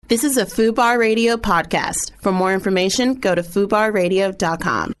This is a FUBAR Radio podcast. For more information, go to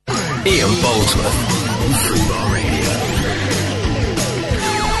FUBARradio.com. Ian Boldsworth. FUBAR Radio.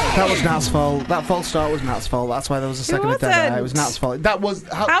 That was Nat's fault. That false start was Nat's fault. That's why there was a second of dead air. It was Nat's fault. That was.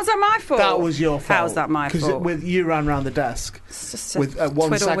 How's that my fault? That was your fault. How's that my fault? Because with you ran around the desk with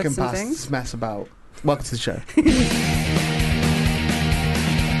 1 second past this mess about. Welcome to the show.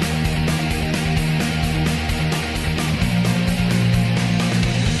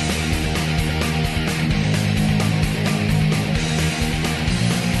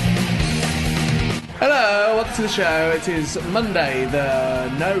 Hello, welcome to the show. It is Monday, the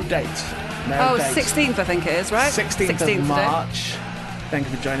no date. 16th I think it is, right? 16th of March. Thank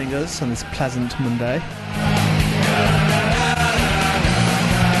you for joining us on this pleasant Monday.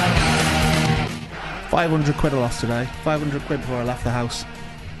 £500 I lost today. 500 quid before I left the house.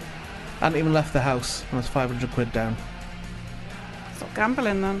 I hadn't even left the house and I was 500 quid down. Stop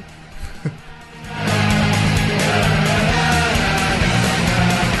gambling then.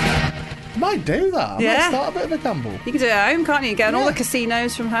 Might do that. I might start a bit of a gamble. You can do it at home, can't you? Get all the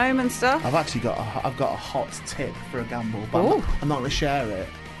casinos from home and stuff. I've actually got a hot tip for a gamble, but I'm not going to share it.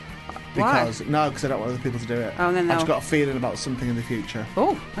 Because I don't want other people to do it. Oh, and then I've just got a feeling about something in the future.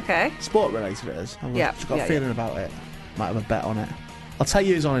 Oh, okay. Sport related it is. I've just got a feeling about it. Might have a bet on it. I'll tell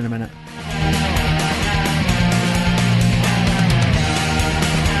you who's on in a minute.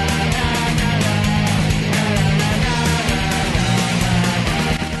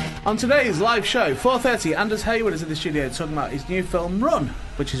 On today's live show, 4:30, Anders Hayward is in the studio talking about his new film Run,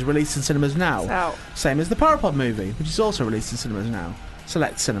 which is released in cinemas now. It's out. Same as the Parapod movie, which is also released in cinemas now.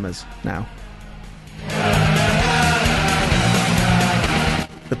 Select cinemas now.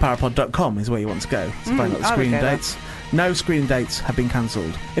 Theparapod.com is where you want to go to find out the screen dates. No screen dates have been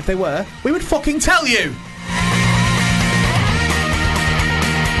cancelled. If they were, we would fucking tell you!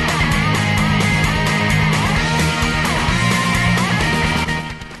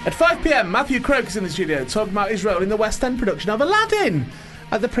 At 5 p.m, Matthew Croak is in the studio talking about his role in the West End production of Aladdin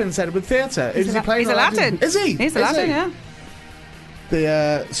at the Prince Edward Theatre. Who does he play? He's Aladdin. Is he? He's Aladdin, yeah.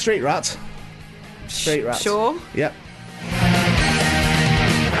 The Street Rat. Street Rat. Sure. Yep.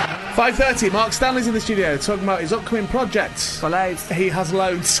 5:30, Mark Stanley's in the studio talking about his upcoming projects. Got loads. He has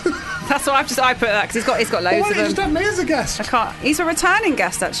loads. That's what I put that because he's got loads of them. Why don't you just have me as a guest? I can't. He's a returning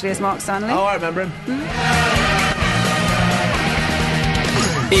guest actually, as Mark Stanley. Oh, I remember him.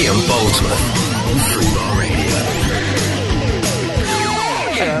 Ian Boldsworth. FUBAR Radio.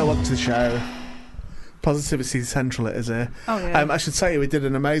 Hello, welcome to the show. Positivity Central it is here. Oh, yeah. I should say we did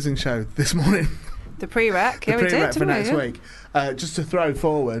an amazing show this morning. The pre-rec, yeah, we did. The pre-rec for next week. Just to throw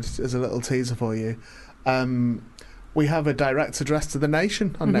forward as a little teaser for you, we have a direct address to the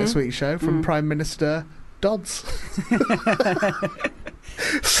nation on next week's show from Prime Minister Dodds.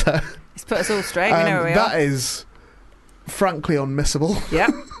 So it's put us all straight. We know where we are. That is frankly unmissable.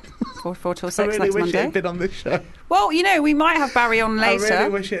 Yep. 4 till 6 I really next wish Monday. it had been on this show. Well, we might have Barry on later. I really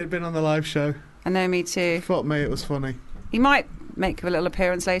wish it had been on the live show. I know, me too. Fuck me, it was funny. He might make a little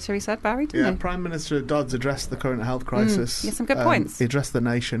appearance later, he said, Barry, didn't he? Prime Minister Dodds addressed the current health crisis. Yeah, some good points. He addressed the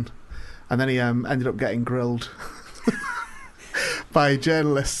nation. And then he ended up getting grilled by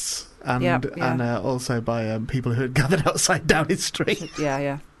journalists and also by people who had gathered outside Downing Street.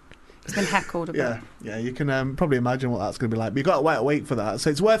 Yeah. He's been heckled a bit. Yeah, you can probably imagine what that's going to be like. But you've got to wait a week for that.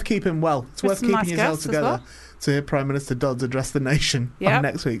 So it's worth keeping well. It's worth keeping yourself together to hear Prime Minister Dodds address the nation on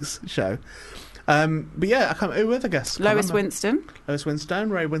next week's show. But yeah, I can't. Who were the guests? Lois Winston,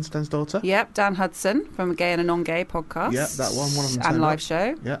 Ray Winstone's daughter. Yep, Dan Hudson from a Gay and a Non-Gay podcast. Yep, that one of them. And live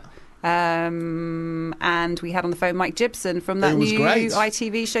show. Yeah. And we had on the phone Mike Gibson from that new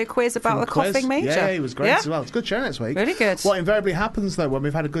ITV show quiz about the coughing major. Yeah, he was great as well. It's a good show next week. Really good. What invariably happens though when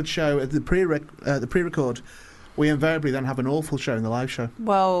we've had a good show at the pre-record, we invariably then have an awful show in the live show.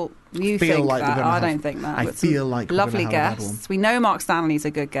 Well, you think that. I don't think that. I feel like lovely guests. We know Mark Stanley's a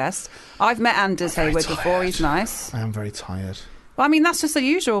good guest. I've met Anders Hayward before. He's nice. I am very tired. Well, I mean, that's just the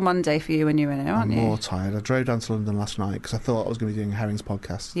usual Monday for you when you're in it, aren't you? I'm more tired. I drove down to London last night because I thought I was going to be doing Herring's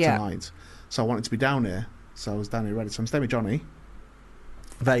podcast tonight. So I wanted to be down here. So I was down here ready. So I'm staying with Johnny.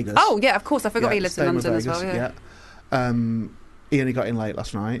 Vegas. Oh, yeah, of course. I forgot he lives in London as well. Yeah. He only got in late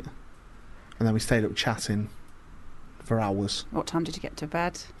last night. And then we stayed up chatting for hours. What time did you get to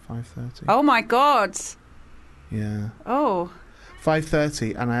bed? 5:30. Oh, my God. Yeah. Oh.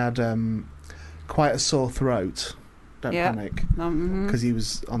 5:30, and I had quite a sore throat. Don't panic, because he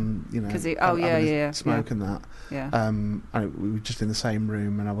was on, smoke and that. Yeah. And we were just in the same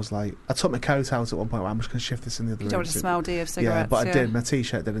room, and I was like, I took my coat out at one point. I'm just going to shift this in the other room. You don't want to smell, do you, of cigarettes? Yeah, but I did. My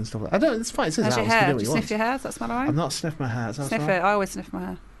t-shirt did and stuff like that. I don't. It's fine. It's his house. How's your hair? Do you sniff your hair? Does that smell alright? I've not sniffed my hair. Sniff it. I always sniff my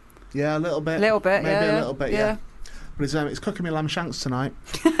hair. Yeah, a little bit. Maybe a little bit. Yeah. But it's cooking me lamb shanks tonight.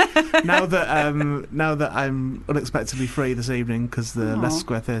 now that I'm unexpectedly free this evening because the Leicester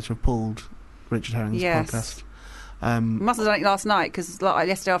Square Theatre have pulled Richard Herring's podcast. Must have done it last night because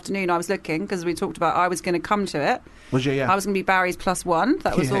yesterday afternoon I was looking because we talked about I was going to come to it. Was you? Yeah. I was going to be Barry's +1.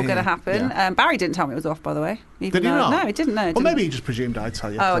 That was all going to happen. Yeah. Barry didn't tell me it was off, by the way. Did he not? No, he didn't know. Well, maybe he just presumed I'd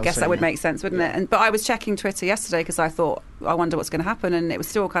tell you. Oh, I guess that would make sense, wouldn't it? But I was checking Twitter yesterday because I thought, I wonder what's going to happen, and it was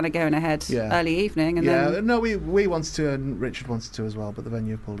still kind of going ahead early evening. And then... no, we wanted to, and Richard wanted to as well, but the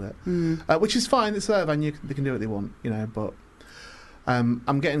venue pulled it, which is fine. It's their venue; they can do what they want, But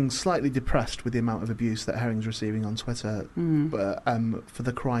I'm getting slightly depressed with the amount of abuse that Herring's receiving on Twitter, but for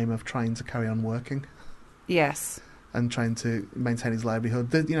the crime of trying to carry on working. Yes. And trying to maintain his livelihood.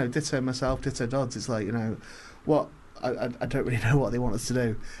 Ditto myself, ditto Dodds. It's like, what... I don't really know what they want us to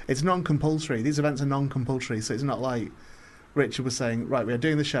do. It's non-compulsory. These events are non-compulsory, so it's not like Richard was saying, right, we are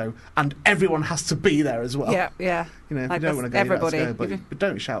doing the show, and everyone has to be there as well. Yeah. If like you don't want to go, everybody. you have to go, but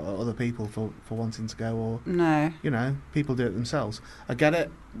don't shout at other people for wanting to go, or... No. People do it themselves. I get it.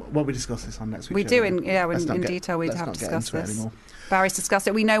 Well, we discuss this on next week. We do, in detail, we'd have to discuss this. Anymore. Barry's discussed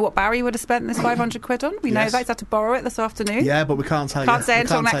it. We know what Barry would have spent this 500 quid on. We know that he's had to borrow it this afternoon. Yeah, but we can't tell you. Can't say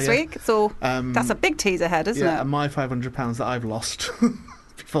until next week. It's all. That's a big tease ahead, isn't it? And my £500 that I've lost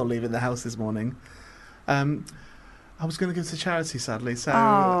before leaving the house this morning. I was going to give to charity, sadly.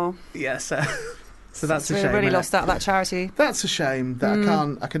 So yes. So that's a shame. Really lost out that charity. That's a shame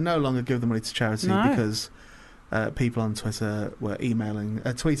that I can no longer give the money to charity because people on Twitter were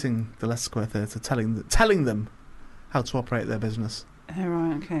tweeting the Leicester Square Theatre, telling them how to operate their business. Oh,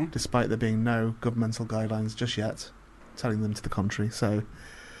 right, okay. Despite there being no governmental guidelines just yet, telling them to the contrary. So,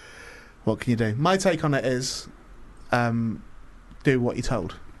 what can you do? My take on it is, do what you're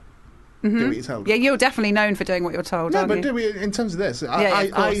told. Mm-hmm. Do what you're told. Yeah, you're definitely known for doing what you're told, aren't you? Do we, in terms of this,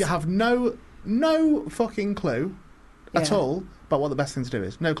 I have no fucking clue at all about what the best thing to do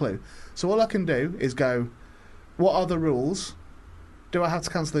is. No clue. So all I can do is go, what are the rules? Do I have to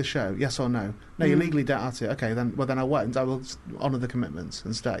cancel this show? Yes or no? No, you legally don't have to. Okay, then I won't. I will honour the commitments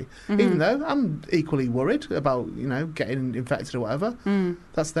and stay. Even though I'm equally worried about, getting infected or whatever.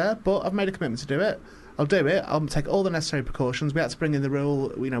 That's there. But I've made a commitment to do it. I'll do it. I'll take all the necessary precautions. We had to bring in the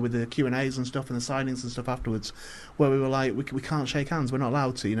rule, with the Q&As and stuff and the signings and stuff afterwards, where we were like, we can't shake hands. We're not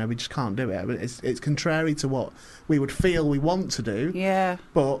allowed to. We just can't do it. It's contrary to what we would feel we want to do. Yeah.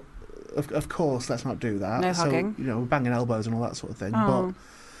 But... Of course, let's not do that. No hugging. We're banging elbows and all that sort of thing. But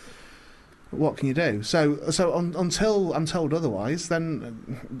what can you do? So until I'm told otherwise,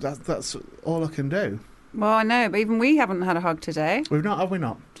 then that's all I can do. Well, I know, but even we haven't had a hug today. We've not, have we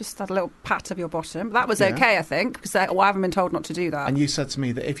not? Just had a little pat of your bottom. That was okay, I think, because I haven't been told not to do that. And you said to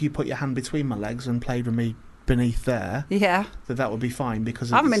me that if you put your hand between my legs and played with me beneath there, that would be fine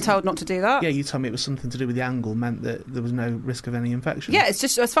because I haven't been told not to do that. Yeah, you told me it was something to do with the angle meant that there was no risk of any infection. Yeah, it's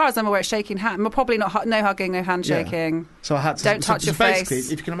just as far as I'm aware, it's shaking hand. We're probably not no hugging, no handshaking. Yeah. So I had to don't touch your face.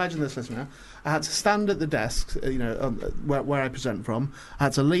 If you can imagine this, listener, I had to stand at the desk, where I present from. I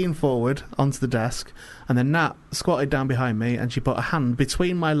had to lean forward onto the desk, and then Nat squatted down behind me, and she put a hand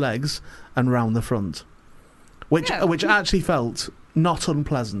between my legs and round the front, which actually felt not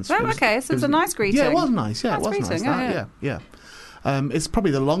unpleasant. Oh, okay. So it was a nice greeting. Yeah, it was nice. Yeah, nice it was greeting. nice. Yeah. It's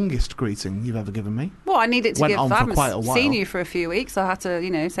probably the longest greeting you've ever given me. Well, I needed to Went on I for quite a while. Seen you for a few weeks. I had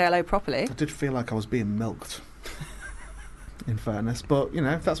to, say hello properly. I did feel like I was being milked. In fairness, but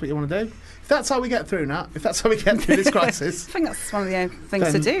if that's what you want to do, if that's how we get through, Nat, if that's how we get through this crisis, I think that's one of the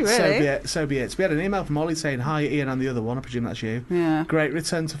things to do, really. So be it. So we had an email from Ollie saying, "Hi, Ian, and the other one. I presume that's you. Yeah. Great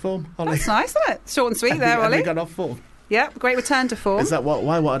return to form, Ollie. That's nice, isn't it? Short and sweet there, Ollie. We got off form. Yeah, great return to form. Is that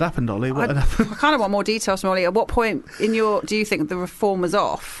why? What had happened, Ollie? What had happened? I kind of want more details from Ollie. At what point do you think the reform was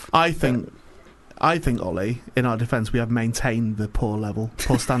off? I think, Ollie, in our defence, we have maintained the poor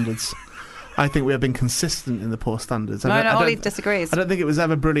standards. I think we have been consistent in the poor standards. Ollie disagrees. I don't think it was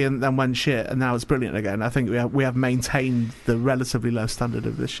ever brilliant, then went shit, and now it's brilliant again. I think we have maintained the relatively low standard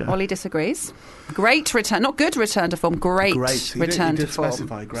of this show. Ollie disagrees. Great return, not good return to form. Great return to form.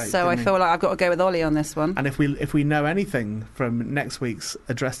 Specify great. So I feel like I've got to go with Ollie on this one. And if we know anything from next week's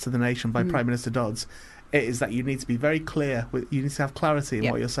address to the nation by Prime Minister Dodds, it is that you need to be very clear. You need to have clarity in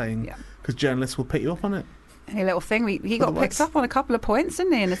what you're saying, because journalists will pick you up on it. Any little thing. He got picked up on a couple of points,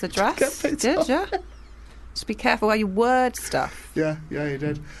 didn't he, in his address? Did you? Just be careful how you word stuff. Yeah, you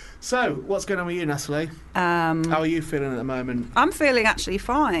did. So, what's going on with you, Natalie? How are you feeling at the moment? I'm feeling actually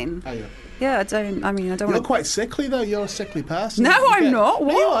fine. Are you? Yeah, I don't You look quite sickly, though. You're a sickly person. No, I'm not.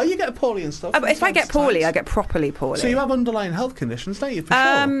 What? You are. You get poorly and stuff. But if I get poorly, I get properly poorly. So you have underlying health conditions, don't you, for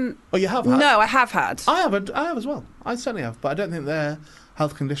sure? Or you have had? No, I have had. I have as well. I certainly have. But I don't think they're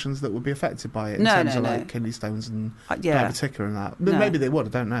health conditions that would be affected by it in terms of like kidney stones and diverticular and that. Maybe they would, I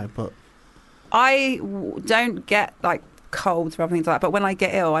don't know, but I don't get like colds or things like that, but when I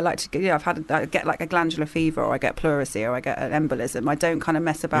get ill, I like to I get like a glandular fever, or I get pleurisy, or I get an embolism. I don't kind of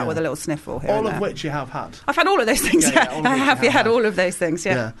mess about with a little sniffle here. All of which you have had. I've had all of those things. I have had all of those things.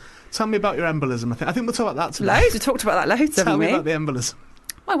 Yeah. Tell me about your embolism. I think we'll talk about that today. Loads. We talked about that loads. Tell me about the embolism.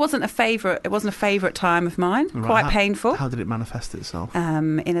 Well, it wasn't a favourite time of mine. Right. Quite painful. How did it manifest itself?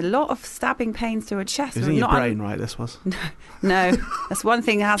 In a lot of stabbing pains through a chest. It was in your brain, right? This was. No, that's one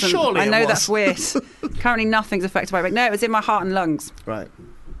thing that hasn't. Surely I know that's weird. Currently, nothing's affected by it. No, it was in my heart and lungs. Right.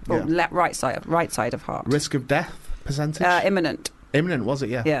 Or right side of heart. Risk of death percentage? Imminent. Imminent, was it?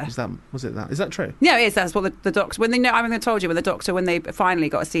 Yeah. Yeah. Was it that? Is that true? Yeah, it is. That's what the doctor. When they told you when they finally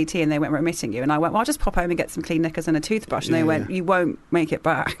got a CT and they went, we're admitting you, and I went, well, I'll just pop home and get some clean knickers and a toothbrush, and they went, you won't make it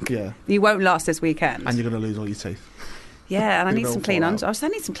back. Yeah. You won't last this weekend. And you're going to lose all your teeth. Yeah, and I need some clean underwear. I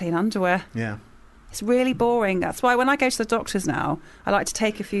need some clean underwear. Yeah. It's really boring. That's why when I go to the doctors now, I like to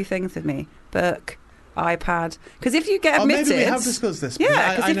take a few things with me. Book, iPad. Because if you get admitted... maybe we have discussed this.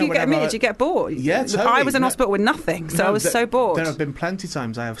 Yeah, because if you get admitted, you get bored. Yeah, totally. I was in hospital with nothing, so I was so bored. There have been plenty of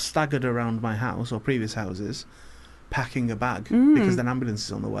times I have staggered around my house or previous houses packing a bag because an ambulance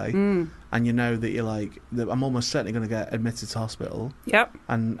is on the way, and you know that you're like, I'm almost certainly going to get admitted to hospital. Yep.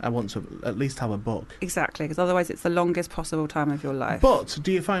 And I want to at least have a book. Exactly, because otherwise it's the longest possible time of your life. But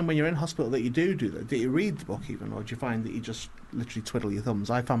do you find when you're in hospital that you do that? Do you read the book even, or do you find that you just literally twiddle your thumbs?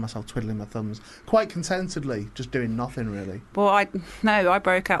 I found myself twiddling my thumbs quite contentedly, just doing nothing really. Well, I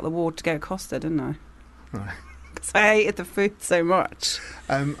broke out the ward to go Costa, didn't I? Right. Because I hated the food so much.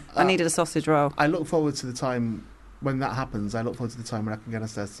 I needed a sausage roll. I look forward to the time when that happens. I look forward to the time when I can get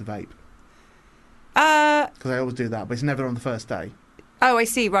upstairs to vape. Because I always do that, but it's never on the first day. Oh, I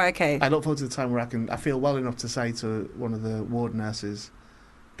see. Right, okay. I look forward to the time where I feel well enough to say to one of the ward nurses,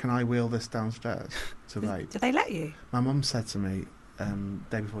 can I wheel this downstairs to vape? Did they let you? My mum said to me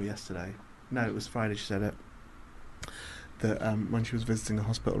day before yesterday, no, it was Friday she said it, that when she was visiting a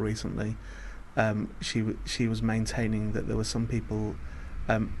hospital recently, she was maintaining that there were some people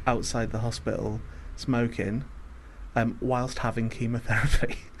outside the hospital smoking whilst having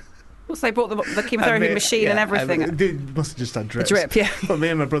chemotherapy. Well, so they brought the chemotherapy machine and everything. They must have just had drips. A drip, yeah. But me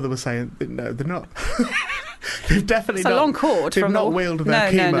and my brother were saying, no, they're not. They've definitely it's a long cord. They've not wheeled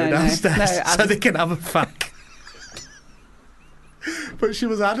their chemo downstairs so they can have a fuck. But she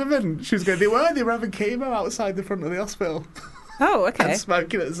was adamant. She was going, they were having chemo outside the front of the hospital. Oh, okay. And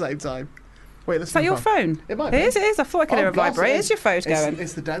smoking at the same time. Wait, listen. Is that your phone? It might be. It is. I thought I could hear a vibrate. Is your phone going?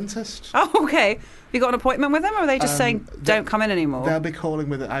 It's the dentist. Oh, okay. You got an appointment with them, or are they just saying don't come in anymore? They'll be calling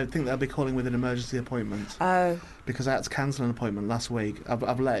with. I think they'll be calling with an emergency appointment. Oh. Because I had to cancel an appointment last week.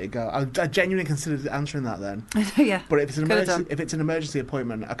 I've let it go. I genuinely considered answering that then. Yeah. But if it's an emergency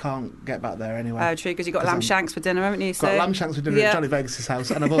appointment, I can't get back there anyway. Oh, true. Because you got lamb shanks for dinner, haven't you? Got lamb shanks for dinner at Johnny Vegas' house,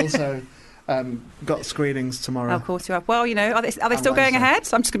 and I've also. Got screenings tomorrow. Oh, of course you have. Well, are they still going ahead?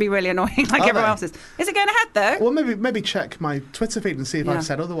 So I'm just going to be really annoying like everyone else is. Is it going ahead though? Well, maybe check my Twitter feed and see if I've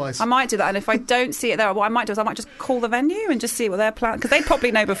said otherwise. I might do that, and if I don't see it there, what I might do is I might just call the venue and just see what their plan, because they probably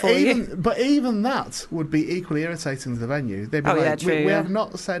know before you. But even that would be equally irritating to the venue. They'd be like, true, we have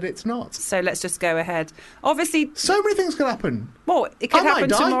not said it's not. So let's just go ahead. Obviously, so many things could happen. Well, it could happen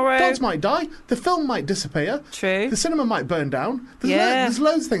tomorrow. Dogs might die. The film might disappear. True. The cinema might burn down. There's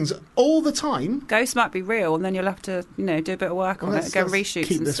loads of things all the time. Ghosts might be real, and then you'll have to, do a bit of work on it, go reshoots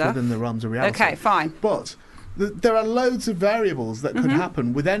keep and this stuff. Within the realms of reality. Okay, fine. But there are loads of variables that could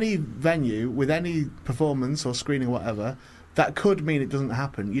happen with any venue, with any performance or screening or whatever, that could mean it doesn't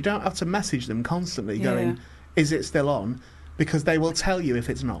happen. You don't have to message them constantly going, is it still on? Because they will tell you if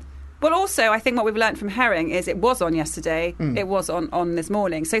it's not. Well, also, I think what we've learned from Herring is it was on yesterday, it was on this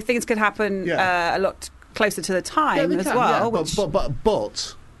morning. So things could happen a lot closer to the time as well. Yeah.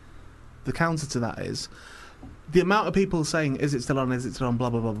 But the counter to that is the amount of people saying, is it still on, blah,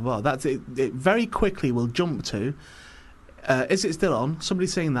 blah, blah, blah. That's it. It very quickly will jump to, is it still on? Somebody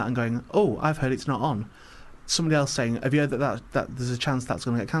saying that and going, oh, I've heard it's not on. Somebody else saying, have you heard that there's a chance that's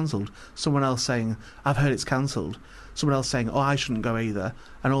going to get cancelled? Someone else saying, I've heard it's cancelled. Someone else saying, oh, I shouldn't go either.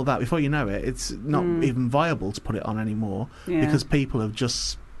 And all that. Before you know it, it's not even viable to put it on anymore because people have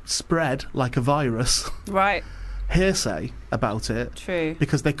just spread like a virus. Right. Hearsay about it. True.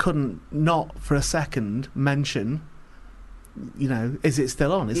 Because they couldn't not for a second mention, is it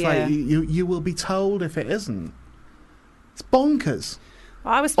still on? It's like you will be told if it isn't. It's bonkers.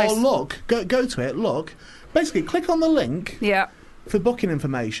 Well, go to it, look. Basically, click on the link for booking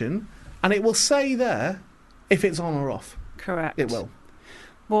information, and it will say there if it's on or off. Correct. It will.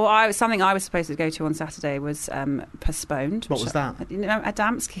 Well, something I was supposed to go to on Saturday was postponed. What was that? You know,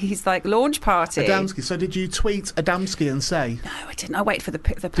 Adamski's launch party. Adamski. So did you tweet Adamski and say? No, I didn't. I waited for the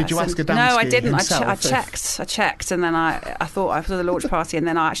person. Did you ask Adamski? No, I didn't. Himself I checked, and then I thought I saw the launch party, and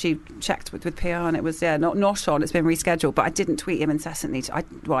then I actually checked with PR, and it was not on. It's been rescheduled, but I didn't tweet him incessantly.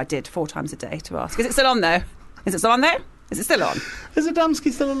 I did 4 times a day to ask. Is it still on though? Is it still on there? Is it still on? Is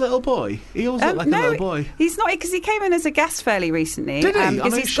Adamski still a little boy? He always looked like a little boy. He's not, because he came in as a guest fairly recently. Did he?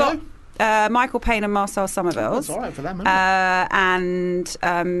 Because he's got Michael Payne and Marcel Somerville. That's all right for them, isn't it? And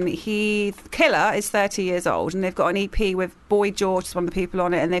Killer is 30 years old, and they've got an EP with Boy George, is one of the people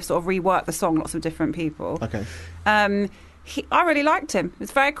on it, and they've sort of reworked the song, lots of different people. Okay. I really liked him. It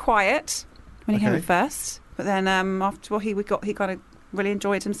was very quiet when he came at first, but then after he kind of really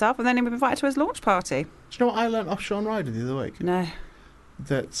enjoyed himself, and then he was invited to his launch party. Do you know what I learnt off Sean Ryder the other week? No.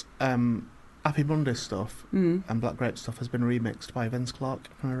 That Happy Monday stuff and Black Grape stuff has been remixed by Vince Clarke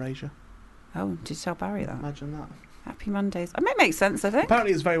from Erasure. Oh, did you tell Barry that? Imagine that. Happy Mondays. It makes sense, I think.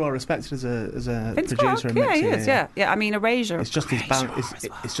 Apparently, he's very well respected as a Vince producer and Clarke, mixer. he is, yeah. I mean, Erasure. It's just his band.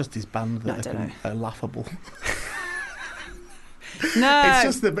 It's just his band that are laughable. No,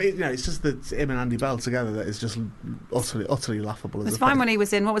 it's just him and Andy Bell together that is just utterly laughable. It's fine when he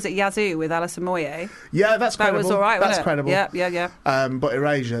was in, what was it, Yazoo with Alison Moyet? Yeah, that's credible. That was all right, That's wasn't it? credible. Yeah. But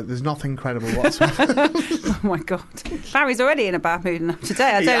Erasure, there's nothing credible whatsoever. Oh my God, Barry's already in a bad mood enough today.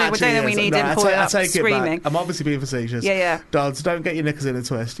 I don't think we need him calling up screaming. I'm obviously being facetious. Yeah. Dads, don't get your knickers in a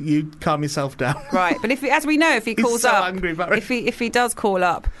twist. You calm yourself down. Right, but as we know, if he calls up, angry, Barry. if he does call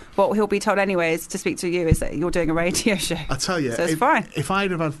up, what he'll be told anyways to speak to you is that you're doing a radio show. I tell you, so it's fine. If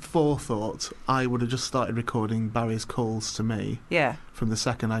I'd have had forethought, I would have just started recording Barry's calls to me. Yeah. From the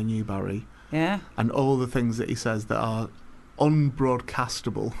second I knew Barry. Yeah. And all the things that he says that are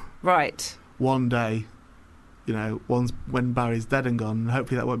unbroadcastable. Right. One day, when Barry's dead and gone, and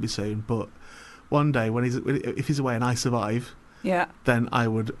hopefully that won't be soon, but one day if he's away and I survive, then I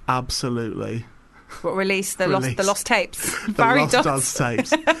would absolutely release the lost tapes. The Barry Lost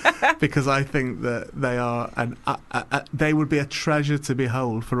tapes, because I think that they are they would be a treasure to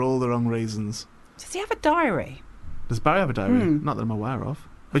behold for all the wrong reasons. Does he have a diary? Does Barry have a diary? Not that I'm aware of.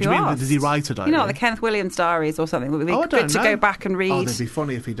 What do you mean? Does he write a diary? Like the Kenneth Williams diaries or something. It would be good to go back and read. Oh, they'd be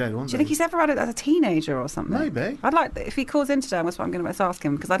funny if he did, wouldn't they? Do you think he's ever had it as a teenager or something? Maybe. I'd like, if he calls in today, that's what I'm going to ask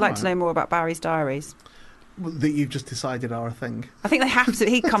him, because I'd like to know more about Barry's diaries. That you've just decided are a thing. I think they have to.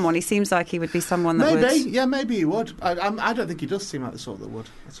 He'd come on. He seems like he would be someone that would. Yeah, maybe he would. I don't think he does seem like the sort that would.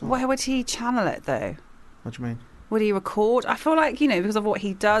 Where would he channel it, though? What do you mean? Would he record? I feel like, because of what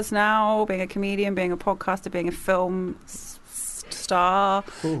he does now, being a comedian, being a podcaster, being a film star.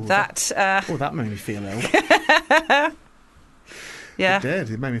 Ooh, that made me feel ill. Yeah. It did.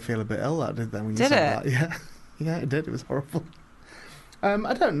 It made me feel a bit ill, that did then when you said that. Yeah. Yeah, it did. It was horrible.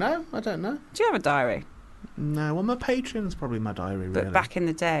 I don't know. Do you have a diary? No, well, my Patreon's probably my diary, really. But back in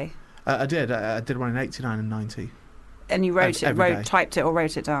the day? I did. I did one in 89 and 90. And you typed it or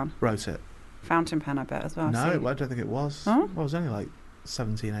wrote it down? Wrote it. Fountain pen, I bet, as well. No, I don't think it was. Oh? Well, I was only like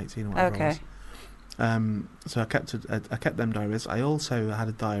 17, 18 or whatever I was. So I kept them diaries. I also had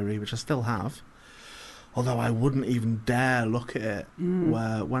a diary, which I still have, although I wouldn't even dare look at it,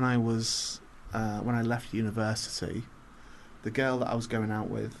 where when I left university, the girl that I was going out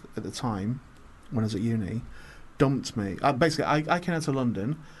with at the time, when I was at uni, dumped me. Basically, I came out to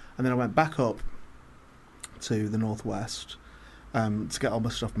London, and then I went back up to the northwest to get all my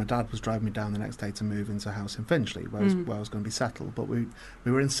stuff. My dad was driving me down the next day to move into a house in Finchley, where I was going to be settled. But we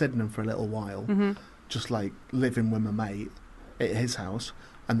were in Sydenham for a little while, just like living with my mate at his house.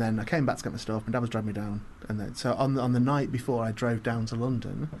 And then I came back to get my stuff. My dad was driving me down, and then so on the night before I drove down to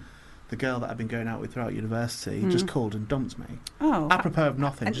London, the girl that I'd been going out with throughout university just called and dumped me. Oh, apropos of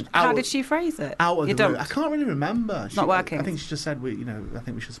nothing. Just how did she phrase it? Out of the blue. I can't really remember. Not working. I think she just said I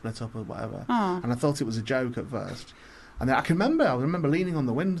think we should split up or whatever. Oh. And I thought it was a joke at first. And then I remember leaning on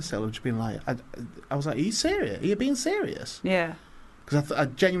the windowsill and just being like, I was like, "Are you serious? Are you being serious?" Yeah. Because I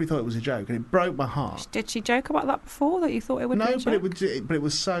genuinely thought it was a joke, and it broke my heart. Did she joke about that before, that you thought it would be a joke? No, but it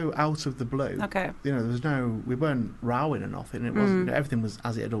was so out of the blue. Okay. There was we weren't rowing or nothing. It wasn't. Everything was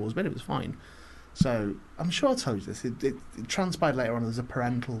as it had always been. It was fine. So I'm sure I told you this. It transpired later on. There's a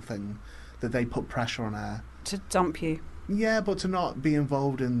parental thing that they put pressure on her to dump you. Yeah, but to not be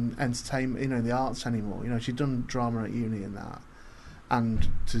involved in entertainment, the arts anymore. She'd done drama at uni and that, and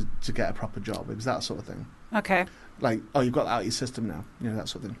to get a proper job. It was that sort of thing. Okay. Like, oh, you've got that out of your system now. That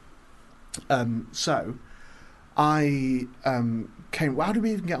sort of thing. So I came. How did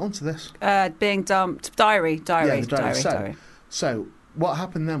we even get onto this? Being dumped. Diary. Yeah, the diary. So what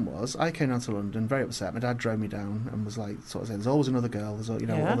happened then was I came down to London very upset. My dad drove me down and was like, sort of saying, "There's always another girl." There's all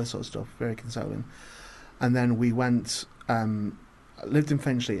this sort of stuff, very consoling. And then we went, lived in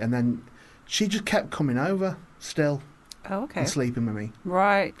Finchley, and then she just kept coming over still. Oh, okay. And sleeping with me.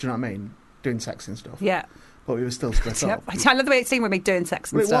 Right. Do you know what I mean? Doing sex and stuff. Yeah. But we were still split up. I love the way it's seen with me doing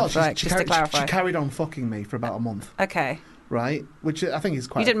sex and stuff. Right, just to clarify. She carried on fucking me for about a month. Okay. Right? Which I think is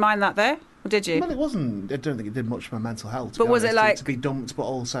quite... You didn't mind that though? Or did you? Well, it wasn't... I don't think it did much for my mental health. But was it like... To be dumped, but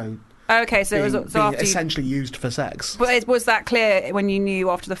also... Okay, so it was after essentially used for sex. But was that clear when you knew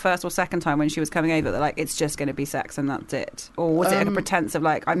after the first or second time when she was coming over that like it's just going to be sex and that's it, or was it like a pretense of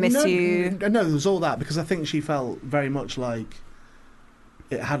like I miss you? No, there was all that because I think she felt very much like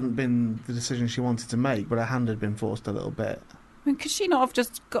it hadn't been the decision she wanted to make, but her hand had been forced a little bit. I mean, could she not have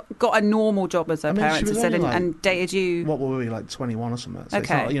just got a normal job as her parents had said and dated you? What were we, like 21 or something? So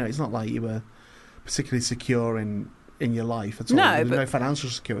okay, it's not, it's not like you were particularly secure in your life at all. No, there's no financial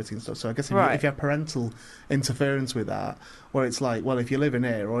security and stuff. So I guess if you have parental interference with that, where it's like, well, if you live in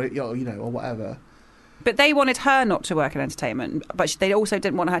here or or whatever. But they wanted her not to work in entertainment, but they also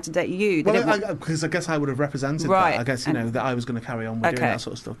didn't want her to date you. Because I guess I would have represented that. I guess that I was going to carry on with doing that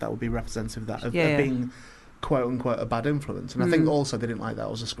sort of stuff. That would be representative of being quote unquote a bad influence. And I think also they didn't like that I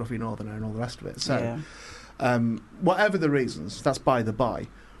was a scruffy northerner and all the rest of it. So whatever the reasons, that's by the by.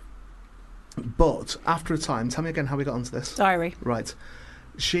 But after a time, tell me again how we got onto this. Diary. Right.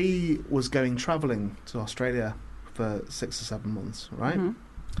 She was going travelling to Australia for 6 or 7 months, right? Mm-hmm.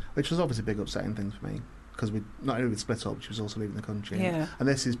 Which was obviously a big upsetting thing for me because we not only we'd split up, she was also leaving the country. Yeah. And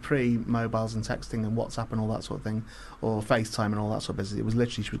this is pre-mobiles and texting and WhatsApp and all that sort of thing, or FaceTime and all that sort of business. It was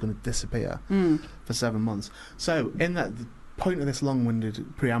literally she was going to disappear for 7 months. So in that, the point of this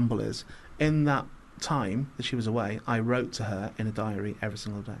long-winded preamble is, in that time that she was away, I wrote to her in a diary every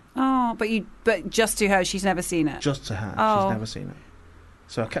single day. Oh, but just to her, she's never seen it. Just to her, she's never seen it.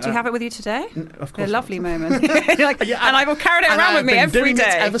 So do you have it with you today? Of course, a lovely moment. And I've carried it around with me every day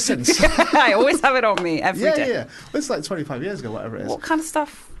ever since. I always have it on me every day. Yeah. Well, it's like 25 years ago, whatever it is. What kind of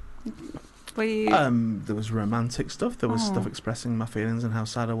stuff were you? There was romantic stuff. There was stuff expressing my feelings and how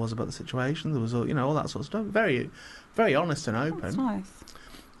sad I was about the situation. There was all that sort of stuff. Very, very honest and open. That's nice.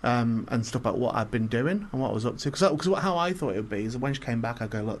 And stuff about what I'd been doing and what I was up to. Because how I thought it would be is that when she came back, I'd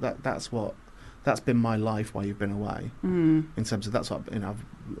go, look, that's been my life while you've been away. In terms of that's what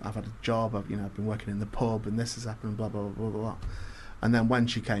I've had a job. I've been working in the pub and this has happened. Blah blah blah blah blah. And then when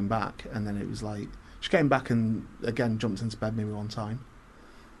she came back, and then it was like she came back and again jumped into bed maybe one time,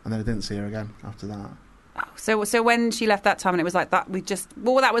 and then I didn't see her again after that. Oh, so when she left that time, and it was like that,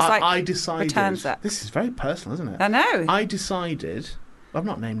 I decided. This is very personal, isn't it? I know. I decided. I've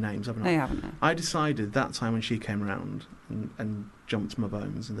not named names, have I? No, you haven't. No. I decided that time when she came round and jumped my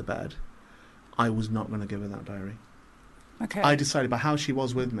bones in the bed, I was not going to give her that diary. Okay. I decided by how she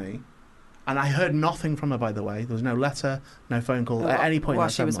was with me, and I heard nothing from her, by the way. There was no letter, no phone call at any point. While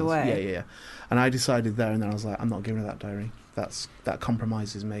she was away. Yeah. And I decided there and then I was like, I'm not giving her that diary. That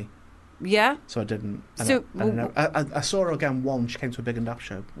compromises me. Yeah. So I didn't. And I saw her again once. She came to a Big and Daft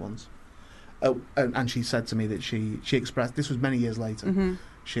show once. Oh, and she said to me that she expressed, this was many years later,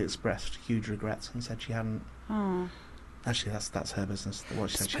 she expressed huge regrets and said she hadn't. Oh. Actually, that's her business,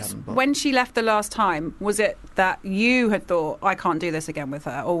 what she said she hadn't. But when she left the last time, was it that you had thought, I can't do this again with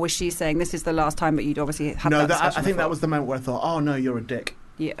her? Or was she saying, this is the last time, but you'd obviously had that discussion I think that was the moment where I thought, oh, no, you're a dick.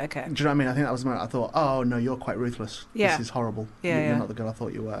 Yeah, okay. Do you know what I mean? I think that was the moment I thought, oh, no, you're quite ruthless. Yeah. This is horrible. Yeah, you're not the girl I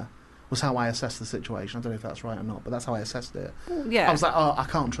thought you were. Was how I assessed the situation. I don't know if that's right or not, but that's how I assessed it. Yeah. I was like, oh, I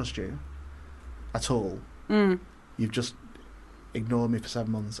can't trust you at all. You've just ignored me for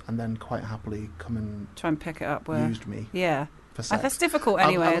 7 months and then quite happily come and try and pick it up used me for sex. That's difficult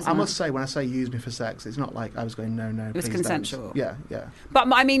anyway. I must say, when I say use me for sex, it's not like I was going, no, it was consensual. Yeah. But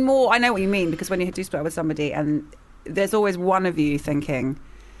I mean, I know what you mean, because when you do split up with somebody and there's always one of you thinking,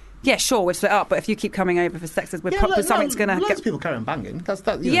 yeah, sure, we've split up, but if you keep coming over for sex, something's going to lots of people carry on banging. That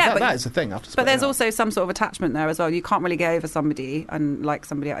is the thing after splitting But there's up. also some sort of attachment there as well. You can't really get over somebody and like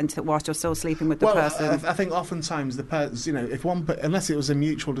somebody whilst you're still sleeping with the person. I think oftentimes the person, unless it was a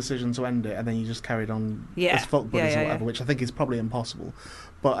mutual decision to end it and then you just carried on as fuck buddies or whatever, which I think is probably impossible.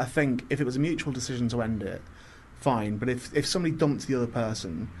 But I think if it was a mutual decision to end it, fine. But if somebody dumped the other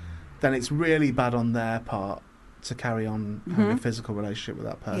person, then it's really bad on their part to carry on having a physical relationship with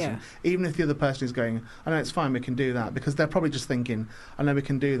that person. Even if the other person is going, I know it's fine, we can do that, because they're probably just thinking, I know we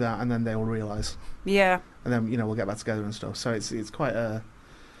can do that, and then they will realise. Yeah. And then, we'll get back together and stuff. So it's quite a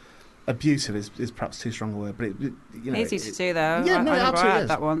abusive is perhaps too strong a word, but easy to do though. Yeah, no, I absolutely I had is.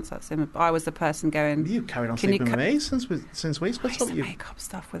 that once. I was the person going. You carried on sleeping with me since we split up. I used to make up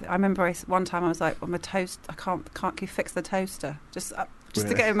stuff with it. I remember one time I was like, "On my toast, I can't you fix the toaster?" Just Really?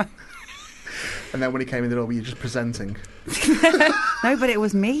 to get him. And then when he came in the door, were you just presenting? No, but it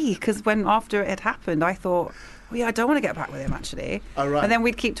was me because after it had happened, I thought, well, yeah, I don't want to get back with him actually. Oh, right. And then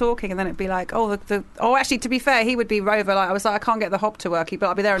we'd keep talking, and then it'd be like, actually, to be fair, he would be Rover. Like I was like, I can't get the hob to work, but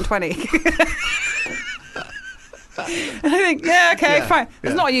I'll be there in 20. And I think, yeah, okay, fine.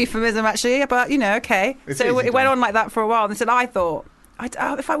 It's not a euphemism actually, but okay. So it went on like that for a while, and then I thought,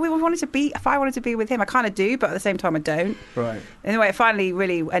 if I wanted to be with him, I kind of do, but at the same time I don't. Right. Anyway, it finally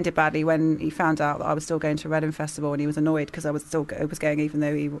really ended badly when he found out that I was still going to Reading Festival, and he was annoyed because I was going, even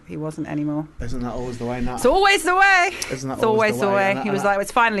though he wasn't anymore. Isn't that always the way, Nat? It's always the way. Isn't that it's always the way? And he was like,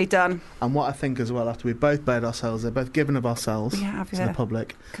 it's finally done. And what I think as well, after we both bared ourselves, they're both given of ourselves to the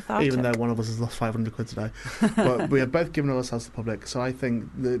public, Cathartic. even though one of us has lost 500 quid today. But we have both given of ourselves to the public, so I think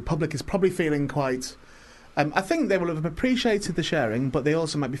the public is probably feeling quite... I think they will have appreciated the sharing, but they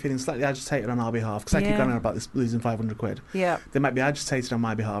also might be feeling slightly agitated on our behalf, because I keep going on about this losing 500 quid. Yeah. They might be agitated on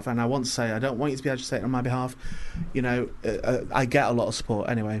my behalf, and I want to say I don't want you to be agitated on my behalf. I get a lot of support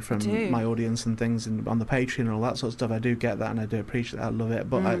anyway from my audience and things, and on the Patreon and all that sort of stuff. I do get that, and I do appreciate that. I love it,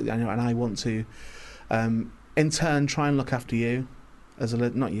 but I want to, in turn, try and look after you.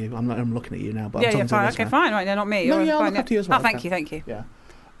 Not you. I'm looking at you now, but I'm fine. Okay, fine. Right, no, not me. No, I'll look after you as well. Oh, thank you. Yeah.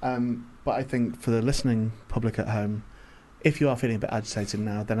 But I think for the listening public at home, if you are feeling a bit agitated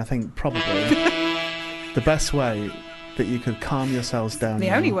now, then I think probably the best way that you could calm yourselves down,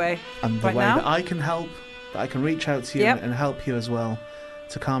 the only way, and the way that I can help, that I can reach out to you and help you as well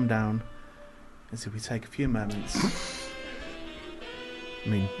to calm down, is if we take a few moments. I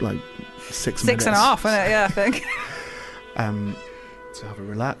mean, like 6 minutes. 6.5, isn't it? Yeah, I think. To have a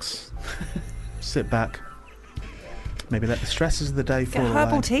relax, sit back. Maybe let the stresses of the day fall away. Get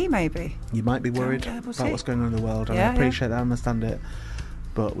herbal tea, maybe. You might be worried about what's going on in the world, and I appreciate that, I understand it.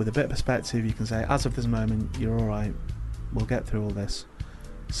 But with a bit of perspective, you can say, as of this moment, you're all right. We'll get through all this.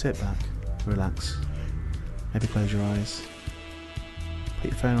 Sit back, relax. Maybe close your eyes.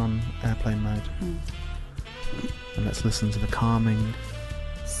 Put your phone on airplane mode. And let's listen to the calming,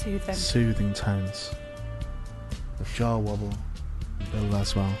 soothing tones of Jar Wobble and Bill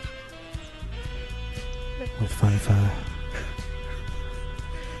Laswell. With fanfare.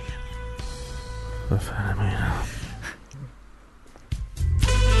 For Philomena.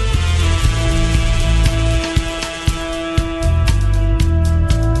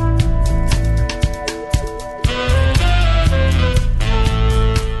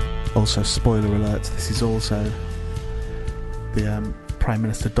 Also, spoiler alert, this is also the Prime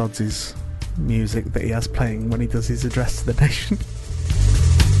Minister Dodds's music that he has playing when he does his address to the nation.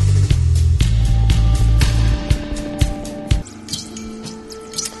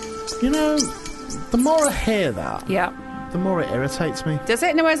 The more I hear that, the more it irritates me. Does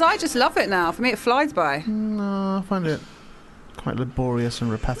it? No, whereas I just love it now. For me, it flies by. No, I find it quite laborious and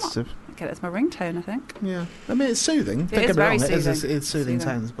repetitive. Okay, that's my ringtone, I think. Yeah. I mean, it's soothing. It is very soothing. It's soothing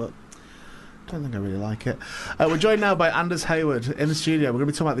tones, but I don't think I really like it. We're joined now by Anders Hayward in the studio. We're going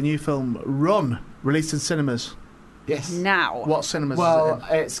to be talking about the new film Run, released in cinemas. Yes. Now. What cinemas is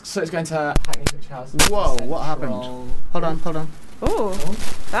it in? It's going to Hackney Picture House. Whoa, what happened? Hold on. Oh,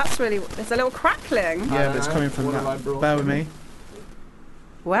 that's really... There's a little crackling. Yeah, but it's coming from that. Bear with me.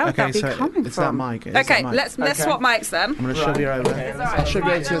 Where would that be coming from? It's that mic. Okay, let's swap mics then. I'm going to shove you over. Okay, I'll shove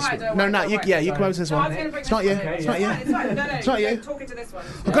you over to this one. No, you come over to this one. It's not you. It's not you. It's not you. Talking to this one.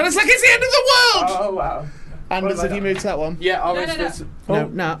 Oh God, it's like it's the end of the world! Oh, wow. Anders, have you moved to that one? Yeah, I'll move to this.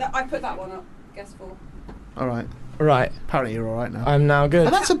 No. I put that one up. Guess 4. All right. Right. Apparently you're all right now. I'm now good.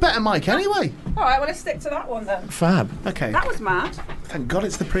 And that's a better mic anyway. All right, well, let's stick to that one then. Fab. Okay. That was mad. Thank God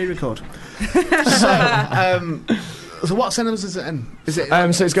it's the pre-record. So what cinemas is it in? Is it?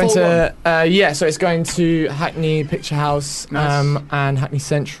 So it's going to so it's going to Hackney Picture House and Hackney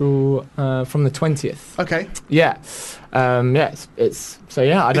Central from the 20th. Okay. Yeah. It's so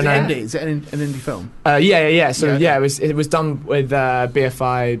yeah. I don't know. Is it an indie film? Yeah. So it was done with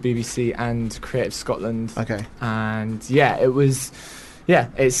BFI, BBC, and Creative Scotland. Okay. And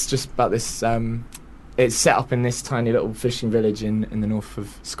it's just about this. It's set up in this tiny little fishing village in the north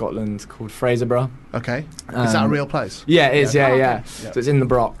of Scotland called Fraserburgh. Okay. Is that a real place? Yeah, it is. Yeah. So it's in the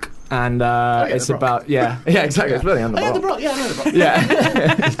Brock, and it's about exactly. It's really on the Brock. The Brock. Yeah, I know the Brock.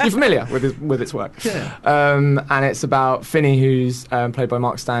 Yeah, you're familiar with its work. Yeah. And it's about Finney, who's played by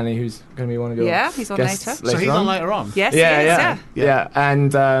Mark Stanley, who's going to be one of your he's on guests later. So he's on later on. Yes, yeah.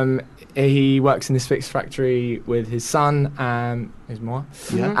 And he works in this fix factory with his son, his mom,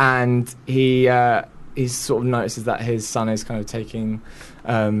 and he sort of notices that his son is kind of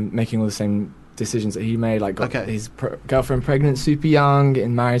making all the same decisions that he made, like got his girlfriend pregnant super young,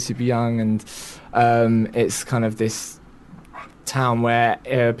 getting married super young, and it's kind of this town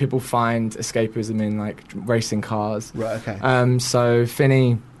where people find escapism in like racing cars. Right. Okay. So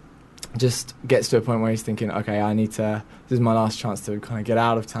Finney just gets to a point where he's thinking, okay, this is my last chance to kind of get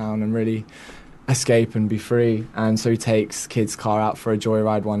out of town and really escape and be free. And so he takes Kid's car out for a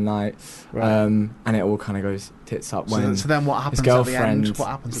joyride one night, and it all kind of goes tits up when so then what happens his girlfriend, at the end? What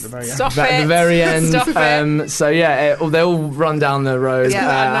happens at the very end? Stop at it. the very end. Stop it. So yeah, they all run down the road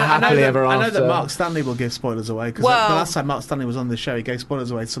happily ever after. I know that Mark Stanley will give spoilers away, because the last time Mark Stanley was on the show, he gave spoilers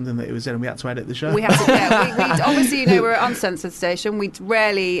away to something that he was in, and we had to edit the show. We had to, we obviously, we're an uncensored station. We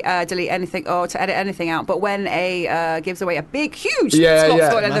rarely delete anything or to edit anything out. But when gives away a big, huge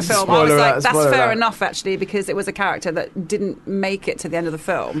spoiler in the film, I was like, that's fair enough, actually, because it was a character that didn't make it to the end of the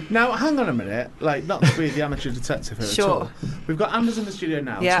film. Now, hang on a minute, like, not to be the amateur detective here at all. We've got Anders in the studio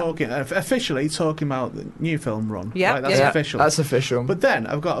now officially talking about the new film Run. Yeah, right? That's official. That's official. But then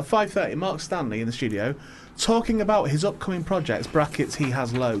I've got a 5:30 Mark Stanley in the studio talking about his upcoming projects, brackets he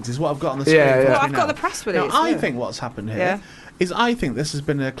has loads, is what I've got on the screen. Well, I've got the press release. Now, I think what's happened here is I think this has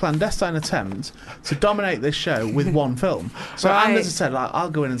been a clandestine attempt to dominate this show with one film. So Anders has said, like,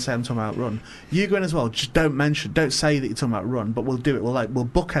 I'll go in and say I'm talking about Run. You go in as well. Just don't say that you're talking about Run, but we'll do it. We'll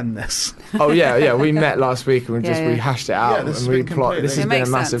bookend this. Oh yeah. We met last week and we hashed it out. This and this has been a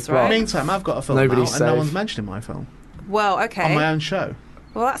massive plot. Meantime, I've got a film out, and no one's mentioning my film. Well, okay. On my own show.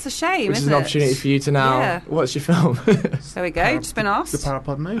 Well, that's a shame, Which is an opportunity for you to now watch your film. There we go. Just been asked. The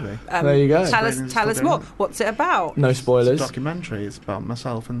Parapod movie. There you go. Tell us more. What's it about? No spoilers. It's a documentary. It's about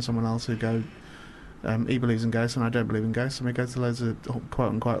myself and someone else who go. He believes in ghosts and I don't believe in ghosts, and we go to loads of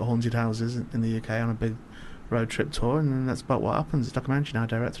quote unquote haunted houses in the UK on a big road trip tour, and then that's about what happens. It's a documentary. Now I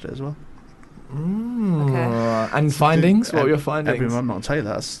directed it as well. Okay. And findings? What were your findings? I'm not going to tell you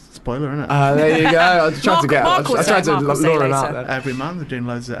that. That's a spoiler, isn't it? There you go. I tried to lure him out there. Every Man. They're doing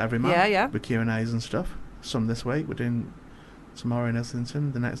loads of Every Man. Yeah. With Q&As and stuff. Some this week. We're doing tomorrow in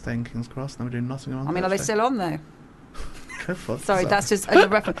Islington, the next day in King's Cross, then we're doing Nottingham on Thursday. Are they still on, though? Sorry, that's just a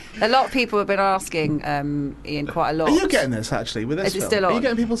reference. A lot of people have been asking Ian quite a lot. Are you getting this, actually, with this film? Still on? Are you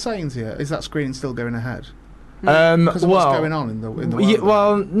getting people saying to you, is that screening still going ahead? Because what's going on in the world?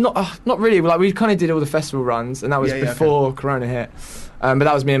 Well, not really. Like, we kind of did all the festival runs, and that was before Corona hit. But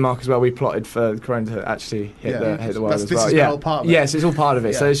that was me and Mark as well. We plotted for Corona to actually hit the world as well. This is the whole part of it. Yes, it's all part of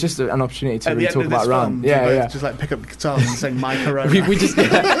it. So it's just an opportunity to really talk about Run. Just like pick up the guitar and sing My Corona. we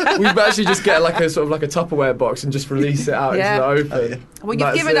actually just get like a sort of like a Tupperware box and just release it out into the open. Well,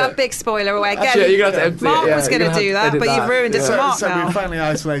 you've given a big spoiler away again. Actually, you're gonna have to Mark was going to do that, but you've ruined it for Mark now. So we finally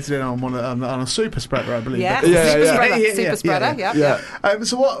isolated in on a super spreader, I believe. Super spreader. Yeah.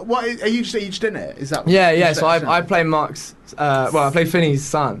 So what are you just in it? Is that? Yeah. So I play Mark's. I play Finney's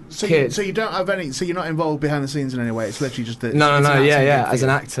son. So you don't have any. So you're not involved behind the scenes in any way. It's literally just no. As an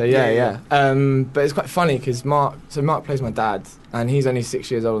actor, but it's quite funny because Mark plays my dad, and he's only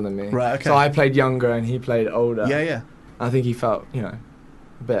 6 years older than me. Right. Okay. So I played younger, and he played older. Yeah. I think he felt, a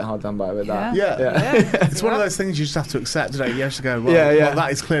bit hard done by with that. Yeah. It's one of those things you just have to accept today. You have to go, well,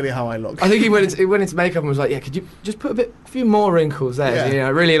 that is clearly how I look. I think he went into makeup and was like, could you just put a few more wrinkles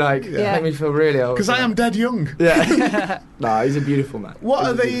there? Really make me feel really old. Because I am dead young. Yeah. No, he's a beautiful man. What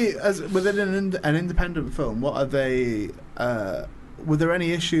are they, within an independent film, what are they, were there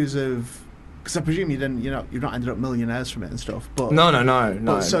any issues of, because I presume you've not ended up millionaires from it and stuff, but no.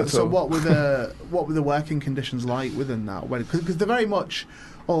 So what were the working conditions like within that? Because they're very much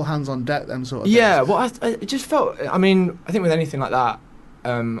all hands on deck, them sort of things. Yeah, well, I just felt. I think with anything like that,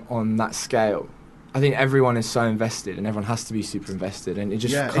 on that scale, I think everyone is so invested, and everyone has to be super invested, and it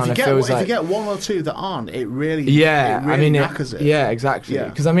just kind of feels like if you get one or two that aren't, it really knackers it. Yeah, exactly.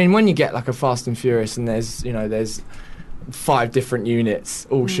 Because when you get like a Fast and Furious, and there's 5 different units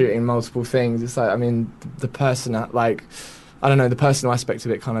all shooting multiple things. It's like, the personal aspect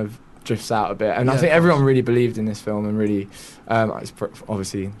of it kind of drifts out a bit. And I think everyone really believed in this film and really, it's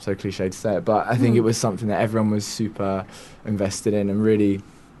obviously so cliche to say it, but I think it was something that everyone was super invested in and really,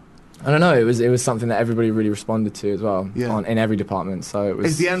 I don't know, it was something that everybody really responded to as well in every department. So it was.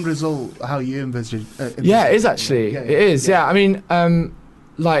 Is the end result how you envisaged? Yeah, it is actually. It is. Yeah.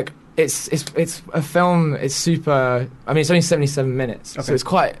 It's a film. It's super. I mean, it's only 77 minutes, so it's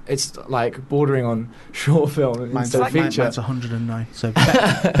like bordering on short film instead of feature. Mine's 109, so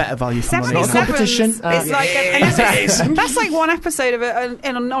better value for money. Not a competition. That's like one episode of it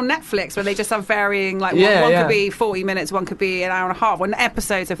on Netflix where they just have varying. Like one could be 40 minutes, one could be an hour and a half. One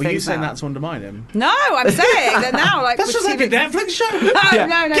episodes of things. Were you saying that to undermine him? No, I'm saying that now. Like that's just like a Netflix show. No.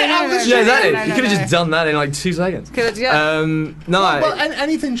 Exactly. You could have just done that in like 2 seconds. Well,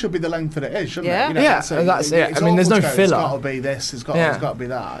 anything should be the length that it is, shouldn't it? That's it. I mean, there's no filler. It's got to be this. It's got to be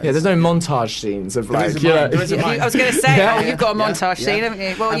that. Yeah, there's no montage scenes of like. I was going to say, you've got a montage scene, haven't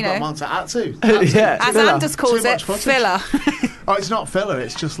you? Well, I've got a montage act too. As Anders calls it, filler. Oh, it's not filler.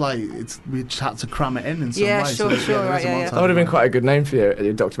 It's just like we just had to cram it in some way. Yeah, sure. That would have been quite a good name for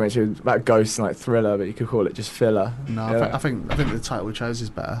your documentary about ghosts and like thriller, but you could call it just filler. No, I think the title we chose is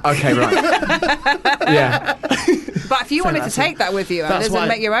better. Okay, right. Yeah. But if you wanted to take that with you and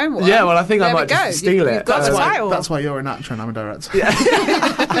make your own one, yeah, well, I think I might just steal it. That's why you're an actor and I'm a director. Yeah.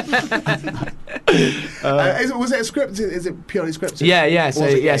 Was it a script? Is it purely scripted? Yeah. So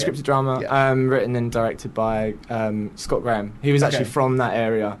scripted drama, written and directed by Scott Graham. He was actually from that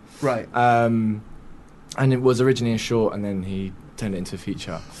area, right? And it was originally a short, and then he turned it into a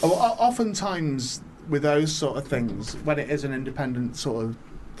feature. Oftentimes with those sort of things, when it is an independent sort of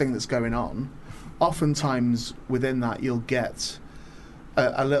thing that's going on, oftentimes within that you'll get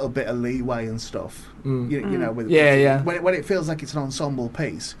a little bit of leeway and stuff. You know, when it feels like it's an ensemble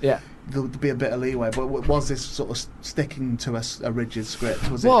piece. Yeah. There'll be a bit of leeway, but was this sort of sticking to a rigid script?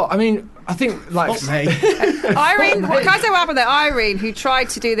 I mean, I think like Irene. Can I say what happened there? Irene, who tried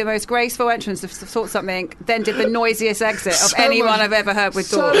to do the most graceful entrance of something, then did the noisiest exit of anyone I've ever heard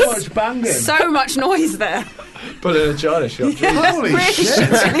with doors. So much banging, so much noise there. But in a China shop. Holy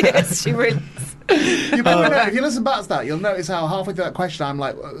shit! She really is. If you listen back to that, you'll notice how halfway through that question I'm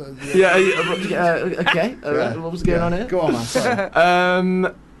like, okay. What was going on here? Go on, man.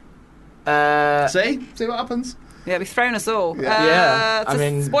 Sorry. See what happens. Yeah, we've thrown us all. I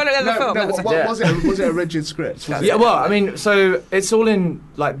mean, spoiler of the film. Was it a rigid script? Well, I mean, so it's all in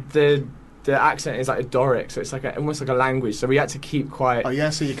like the accent is like a Doric, so it's like almost like a language. So we had to keep quiet. Oh yeah,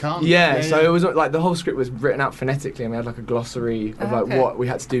 so you can't. Yeah, so it was like the whole script was written out phonetically, and we had like a glossary of like what we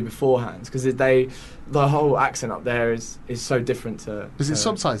had to do beforehand, because the whole accent up there is so different to. Was it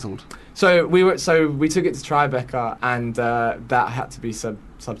subtitled? So we took it to Tribeca, and that had to be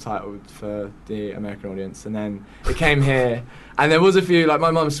subtitled for the American audience, and then it came here, and there was a few, like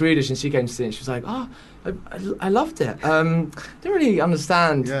my mum's Swedish, and she came to see it, and she was like, oh, I loved it. Didn't really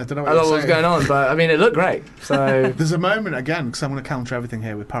understand a lot what was going on, but I mean, it looked great. So there's a moment again, because I'm going to counter everything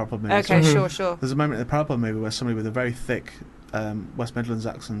here with Parapod movies. Okay, sure. There's a moment in the Parapod movie where somebody with a very thick West Midlands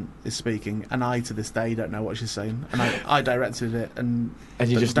accent is speaking, and I to this day don't know what she's saying, and I directed it, and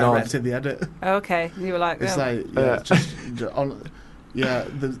you just directed the edit. Okay, you were like, it's like just on. Yeah,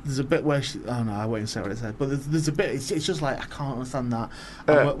 there's a bit where I won't even say what it said, but there's a bit. It's just like I can't understand that.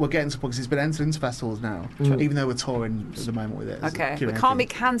 We're getting to because it's been entered into festivals now, even though we're touring at the moment with it. Okay, it can't be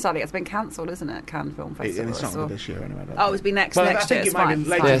Cannes, sadly. It's been cancelled, isn't it? Cannes Film Festival. It's not this year anyway. It's been next year. I think it might be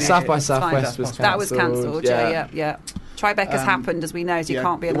later. Yeah, South by Southwest was cancelled. That was cancelled. Yeah. Tribeca's happened, as we know, so you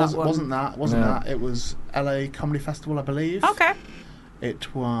can't be in that one. Wasn't that? It was LA Comedy Festival, I believe. Okay.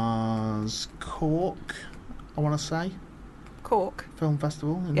 It was Cork, I want to say. Cork Film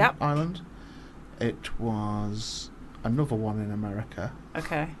Festival in Ireland. It was another one in America.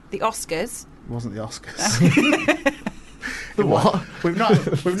 Okay. The Oscars. It wasn't the Oscars. The what? We've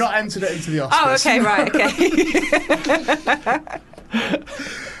not entered it into the Oscars. Oh, okay, right, okay.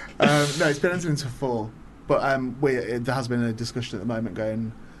 No, it's been entered into 4, but there has been a discussion at the moment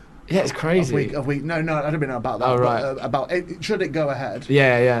going. Yeah, it's crazy. No, I don't mean about that. Oh, right. But, about it, should it go ahead?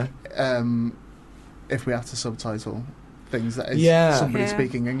 Yeah. If we have to subtitle things that is somebody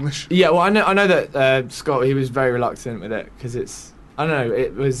speaking English. Yeah, well, I know that Scott, he was very reluctant with it because it's, I don't know,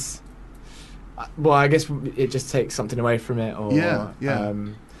 it was, well, I guess it just takes something away from it, or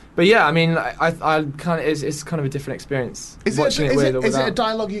but yeah, I mean, I kind of it's kind of a different experience. Is it a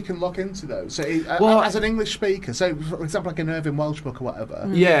dialogue you can lock into though? So as an English speaker, so for example, like an Irving Welsh book or whatever.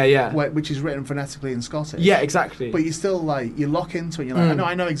 Which is written phonetically in Scottish. Yeah, exactly. But you still you lock into it. And you're like,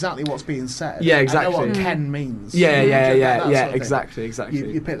 I know exactly what's being said. Yeah, exactly. I know what Ken means. Yeah. Exactly.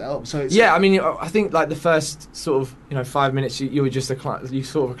 You pick that up. So it's I mean, I think like the first sort of 5 minutes, you were just you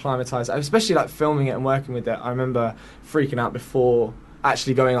sort of acclimatise, especially like filming it and working with it. I remember freaking out before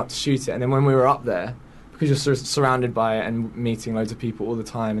actually going up to shoot it, and then when we were up there, because you're sort of surrounded by it and meeting loads of people all the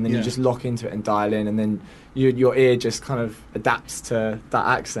time, and then you just lock into it and dial in, and then your ear just kind of adapts to that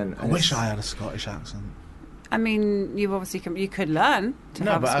accent. I wish I had a Scottish accent. I mean, you obviously you could learn to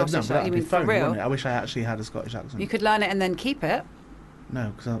have a Scottish accent. That'd You be mean phony, for real? wouldn't it? I wish I actually had a Scottish accent. You could learn it and then keep it.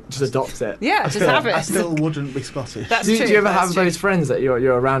 No, because Just adopt it. Yeah, just have it. I still wouldn't be Scottish. That's Do true. you ever that's have true. those friends that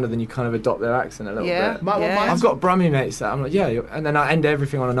you're around and then you kind of adopt their accent a little Yeah. bit? Yeah. I've got Brummie mates that I'm like, yeah, and then I end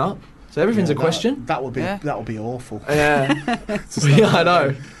everything on an up. So everything's a question. That would be Yeah. awful. Yeah. Yeah, I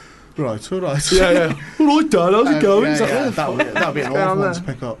know. Right, all right. Yeah. All right, Dad, how's it going? Yeah, It's like, yeah, "Oh, that would be an going awful on one there?" to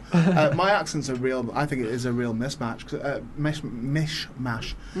pick up. My accent's I think it is a real mismatch,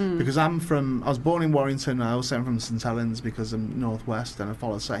 mishmash. Because I was born in Warrington, I was sent from St Helens because I'm northwest and I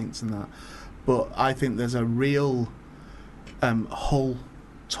follow Saints and that. But I think there's a real Hull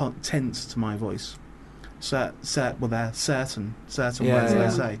tint to my voice. Certain words they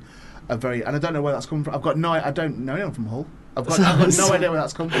say are very, and I don't know where that's come from. I don't know anyone from Hull. I've got no idea where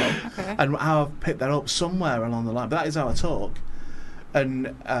that's come from, Okay. and how I've picked that up somewhere along the line. But that is how I talk,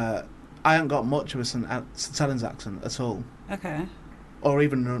 and I haven't got much of a St Helens accent at all, Okay. or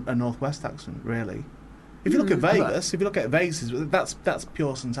even a northwest accent, really. If you look at Vegas, that's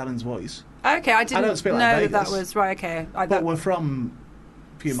pure St Helens voice. Okay, I didn't don't speak know like that Vegas. was right. Okay, But we're from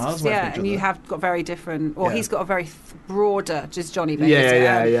a few miles away from each and other. you have got very different. Well, Yeah. he's got a very broader, just Johnny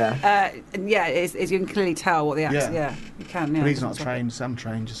Vegas. Yeah. And yeah, you can clearly tell what the accent. Yeah. Yeah, you can. Yeah, But he's not It's trained. I'm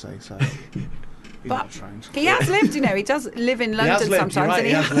trained, you see. So he's But not trained. He has lived, he does live in He London has lived, sometimes, you're right, and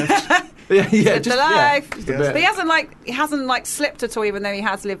he has lived. Yeah, lived the life. just a Yeah. bit. But he hasn't slipped at all, even though he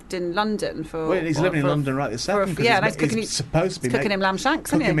has lived in London for. Well, he's living in London right this second. yeah, and he's cooking. He's supposed to be He's cooking him lamb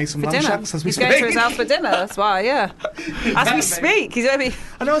shanks, isn't cooking he? me some for lamb dinner. shanks as we He's going to his speak. house for dinner. That's why, yeah. As we speak, he's going to be.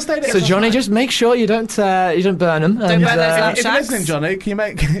 I know I stayed at So Johnny, just make sure you don't burn them. Don't burn those lamb if you're shanks. listening, Johnny, can you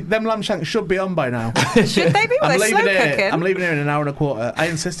make them lamb shanks should be on by now? Should they be? Well, I'm they're slow leaving here. cooking. I'm leaving here in an hour and a quarter. I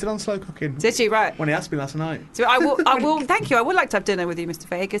insisted on slow cooking Did you? Right. when he asked me last night. So I will. Thank you. I would like to have dinner with you, Mr.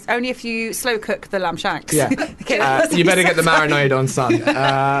 Vegas. Only if you slow cook the lamb shanks. Yeah. Okay, You better get the marinade on, son.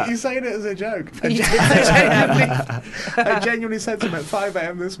 You're saying it as a joke. I genuinely said to him at 5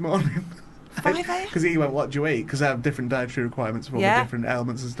 a.m. this morning. 5 a.m? Because he went, what do you eat? Because I have different dietary requirements for all Yeah. the different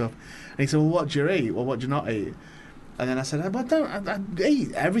ailments and stuff. And he said, well, what do you eat? Well, what do you not eat? And then I said, I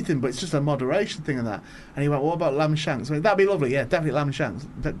eat everything, but it's just a moderation thing and that. And he went, what about lamb shanks? I went, that'd be lovely, yeah, definitely lamb shanks.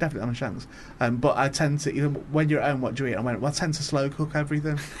 Definitely lamb shanks. But I tend to, when you're at home, what do you eat? I went, well, I tend to slow cook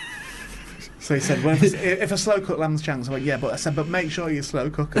everything. So he said, well, if I slow cook lamb shanks, I went, yeah, but I said, but make sure you slow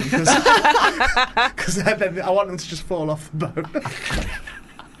cook them, because then I want them to just fall off the bone.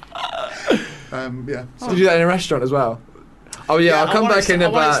 Yeah. Did you do that in a restaurant as well? Oh yeah, I'll come back in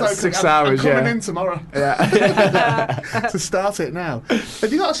about 6 hours. I'm coming Yeah. in tomorrow Yeah. to start it now.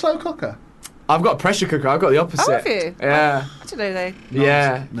 Have you got a slow cooker? I've got a pressure cooker. I've got the opposite. Oh, have you? Yeah. I don't know they.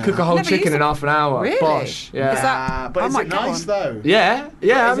 Yeah. No. Cook a whole Never chicken used in it. half an hour. Really? Bosh. Yeah. Is that- But I is might it get nice one. though? Yeah.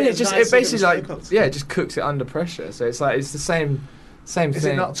 Yeah. But I mean, is it nice if basically it's like slow cooked? it just cooks it under pressure. So it's the same Is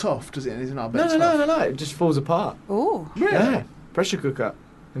thing. it not tough? Is it not a bit No. tough? It just falls apart. Oh, Really? Yeah. Pressure cooker.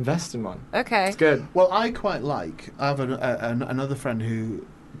 Invest in one. okay. It's good. Well, I quite like. I have another friend who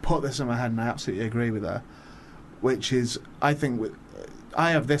put this in my head, and I absolutely agree with her. Which is, I think,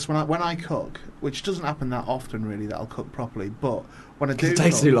 I have this when I cook, which doesn't happen that often, really, that I'll cook properly. But when I do, It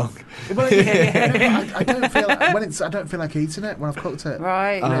takes cook, too long. Well, I don't feel I don't feel like eating it when I've cooked it.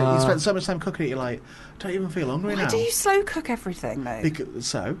 Right. You know, you spend so much time cooking it, you're like, I don't even feel hungry Why now. do you slow cook everything though?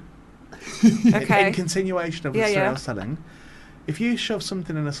 So, Okay. in continuation of the Yeah, story yeah. I was telling, if you shove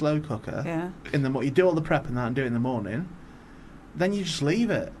something in a slow cooker, Yeah. you do all the prep and that and do it in the morning, then you just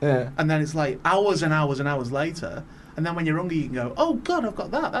leave it. Yeah. And then it's like hours and hours and hours later, and then when you're hungry you can go, oh God, I've got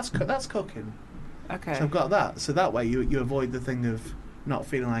that, that's cooking. Okay. So I've got that. So that way you avoid the thing of not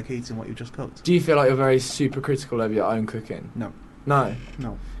feeling like eating what you've just cooked. Do you feel like you're very super critical of your own cooking? No. No.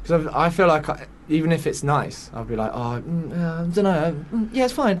 No. Because I feel like even if it's nice, I'll be like, I don't know. Yeah,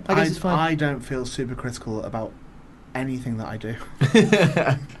 it's fine. I guess it's fine. I don't feel super critical about anything that I do.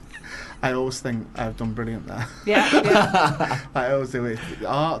 I always think I've done brilliant there. Yeah. I always do it.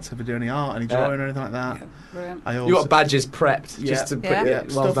 Art, if I do any art, any drawing or anything like that. Brilliant. I always, You got badges prepped Yeah. just to put Yeah.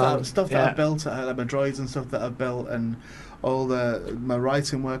 it well done. stuff that I've built, like my droids and stuff that I've built, and all my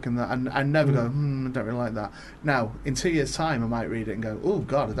writing work and that, and I never go, I don't really like that. Now, in 2 years' time, I might read it and go, oh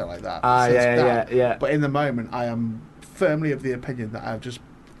God, I don't like that. So it's that. yeah. But in the moment, I am firmly of the opinion that I've just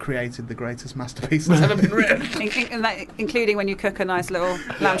created the greatest masterpiece that's ever been written. Including when you cook a nice little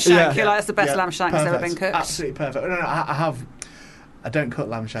lamb shank. Yeah. You're like, that's the best Yeah, lamb shank that's ever been perfect. cooked. Absolutely perfect. No, I have. I don't cook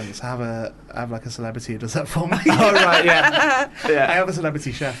lamb shanks. I have like a celebrity who does that for me. Oh right, yeah. I have a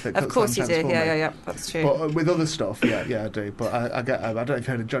celebrity chef that cooks Of course lamb you shanks do. for me. Yeah. That's true. But with other stuff, yeah, I do. But I get, I don't know if you've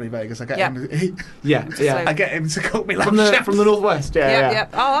heard of Johnny Vegas. I get Yeah. him. Yeah. I get him to cook me lamb From the shanks. northwest. Yeah.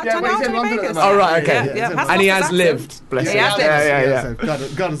 Oh, Yeah, well, he's in London at the Vegas. moment. Oh right, okay. Yeah, Yeah. yeah. And he has Accent. lived. Bless him. He has lived. Yeah.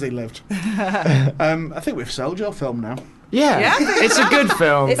 So God has he lived. I think we've sold your film now. Yeah, it's a good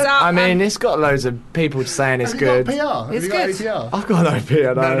film. It's out, I mean, it's got loads of people saying it's Have good. you got PR? It's Have you got good. any PR? I've got no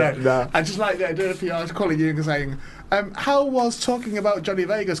PR. No. I just like doing a PR. I was calling you and saying, how was talking about Johnny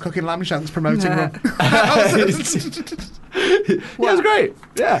Vegas cooking lamb shanks promoting Rum? It was great.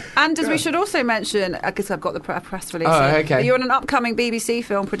 Yeah. And as we should also mention, I guess I've got the press release. Oh, here, okay. that you're on an upcoming BBC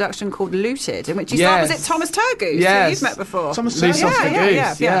film production called Looted, in which you start. Was Yes. it Thomas Turgoose, Yes. who you've met before? Thomas Loose off the Yeah,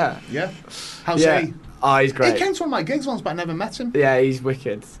 goose. yeah. Yeah. How's Yeah. he? Oh, he's He great. came to one of my gigs once, but I never met him. Yeah, he's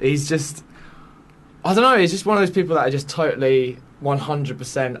wicked. He's just, I don't know, he's just one of those people that are just totally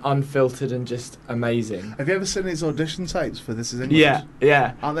 100% unfiltered and just amazing. Have you ever seen his audition tapes for This Is England?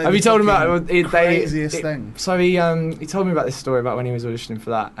 Yeah. Aren't they Have the you told him about fucking craziest thing? So he told me about this story about when he was auditioning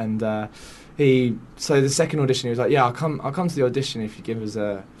for that, and so the second audition he was like, yeah, I'll come to the audition if you give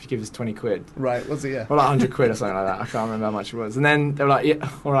us 20 quid. Right, was it? Yeah. Or like 100 quid or something like that. I can't remember how much it was. And then they were like, yeah,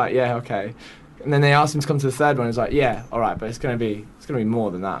 all right, yeah, okay. And then they asked him to come to the third one. He was like, yeah, all right, but it's gonna be more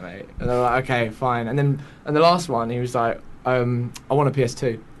than that, mate. And they were like, okay, fine. And then the last one, he was like, I want a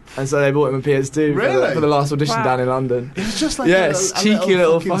PS2. And so they bought him a PS2 Really? for the last audition Wow. down in London. He was just like Yeah, a it's cheeky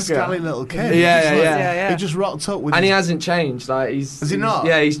little fucking fucker. scally little kid. Yeah, He just, yeah. He just rocked up with And his, he hasn't changed. Like he's Has he not?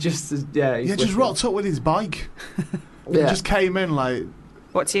 Yeah, he's just he's he just wicked. rocked up with his bike. He Yeah. just came in like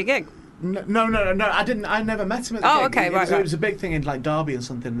What's your gig? no. I never met him at the Oh, gig. okay, It right. was a big thing in like Derby and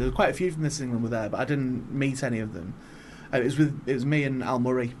something. There were quite a few from This Is England were there, but I didn't meet any of them. It was me and Al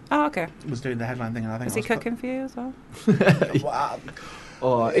Murray Oh, okay. was doing the headline thing, and I think Is he cooking for you as well? Wow.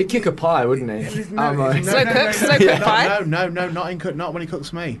 Oh, he'd kick a pie, wouldn't he? No, Slow cook pie? No, not when he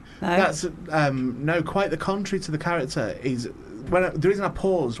cooks me. No. That's no, quite the contrary to the character. The reason I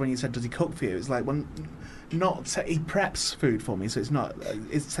paused when you said does he cook for you is like when he preps food for me, so it's not it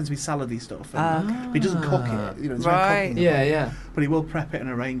tends to be salady stuff. But he doesn't cook it, it's very Right. cooking. Yeah. But he will prep it and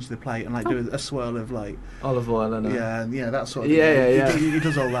arrange the plate and like do a swirl of like Olive oil and that sort of Yeah. thing. He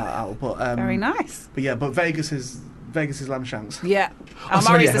does all that out. But Very nice. But yeah, but Vegas is lamb shanks. Yeah. Oh,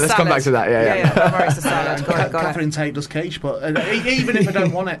 sorry, Murray's the let's come salad. back to that. Yeah. Al Murray's the salad. Got it. Catherine Tate does quiche, but even if I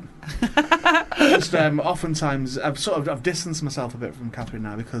don't want it, just oftentimes I've distanced myself a bit from Catherine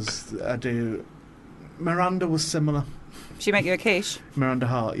now because I do. Miranda was similar. She make you a quiche? Miranda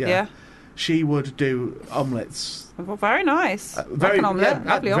Hart, yeah. She would do omelettes. Well, very nice. Very like an omelette.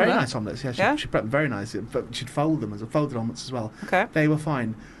 Lovely very omelette. nice omelettes. Yeah, Yeah? she prepped very nice, but she'd fold them as folded omelettes as well. Okay. They were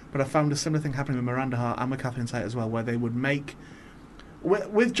fine, but I found a similar thing happening with Miranda Hart and with Catherine Tate as well, where they would make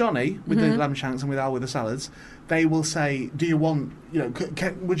with Johnny with the lamb shanks and with Al with the salads. They will say, "Do you want?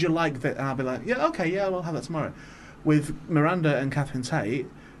 Would you like that?" And I'll be like, "Yeah, okay, yeah, we'll have that tomorrow." With Miranda and Catherine Tate,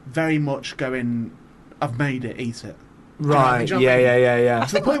 very much going, "I've made it, eat it." Right. Do you know what I mean? Yeah.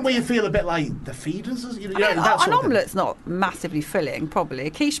 To the point where you feel a bit like the feeders, that An sort of thing. omelette's not massively filling, probably. A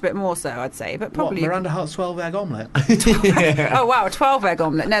quiche a bit more so, I'd say, but What, probably. Miranda Hart's 12-egg omelette? Oh wow, a 12-egg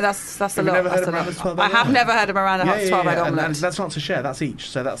omelette. No, that's a Have you lot. never heard That's of a lot. Miranda's 12-egg I have omelette? never heard of Miranda Hart's 12-egg omelette. And that's not to share, that's each.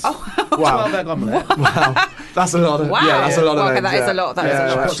 So that's Wow. 12-egg omelette. Wow. That's a lot of. Wow. Yeah, that's a lot of. Okay, eggs, that is yeah. a lot, that is a Yeah.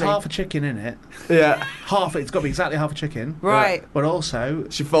 lot. She puts actually. half a chicken in it. Yeah. It's got to be exactly half a chicken. Right. But also,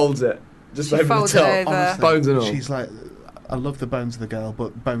 She folds it. Just She over folds the it top. over. honestly, Bones and all. she's like, I love the bones of the girl,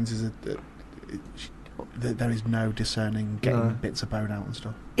 but bones is there is no discerning getting No. bits of bone out and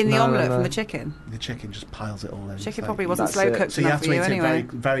stuff. In the No, omelette no. from the chicken. The chicken just piles it all in. Chicken So probably wasn't That's slow it. cooked So you enough have for to you eat it anyway.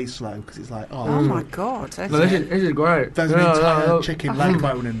 very, very slow because it's like, Oh my god. Okay. No, this is great. There's No, an entire no. chicken leg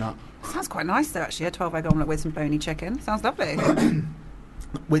bone in that. Sounds quite nice though, actually. A 12-egg omelette with some bony chicken. Sounds lovely.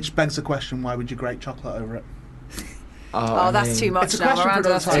 Which begs the question: why would you grate chocolate over it? Oh, that's too much It's a now, question for Miranda.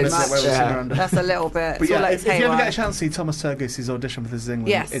 another That's time, too isn't it, much. where we see Yeah. Miranda? That's a little bit. But It's all yeah, like if you ever get a haywire. chance to see Thomas Turgoose' audition for This Is England,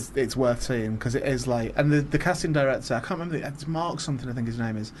 Yes. it's worth seeing because it is like, and the casting director, I can't remember, it's Mark something I think his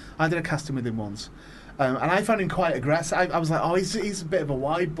name is. I did a casting with him once, and I found him quite aggressive. I was like, oh, he's a bit of a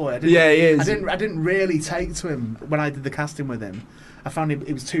wide boy. Yeah, he is. I didn't really take to him when I did the casting with him. I found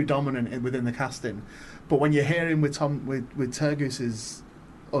he was too dominant within the casting. But when you hear him with Turgoose's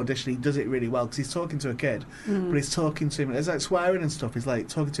audition, he does it really well because he's talking to a kid, but he's talking to him. It's like swearing and stuff. He's like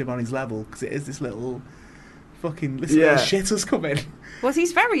talking to him on his level because it is this little little shitters coming. Well,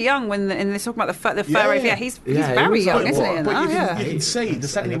 he's very young when they're talking about the furry. Yeah. Yeah, he's Yeah, he very was young, like, isn't what? he? in But that? you Yeah. can see the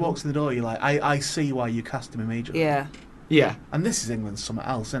second he walks in the door, you're like, I see why you cast him immediately. Yeah. Yeah. And this is England's something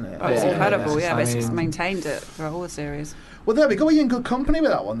else, isn't it? Oh, it's incredible, yeah. but it's maintained it for all the series. Well, there we go. Are you in good company with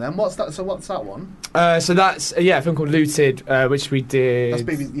that one then? What's that? So what's that one? So that's a film called Looted, which we did. That's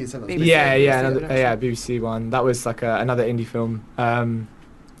BBC. You said that's BBC. Yeah, BBC one. That was like another indie film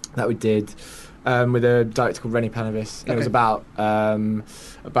that we did with a director called Rennie Panavis. Okay. It was about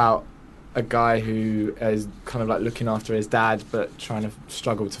a guy who is kind of like looking after his dad, but trying to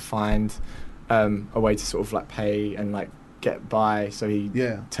struggle to find a way to sort of like pay and like get by. So he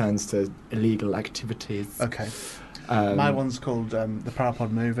turns to illegal activities. Okay. My one's called The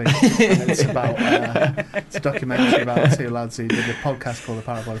Parapod Movie. And it's about it's a documentary about two lads who did a podcast called The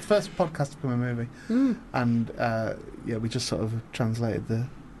Parapod. The first podcast to become a movie. And we just sort of translated the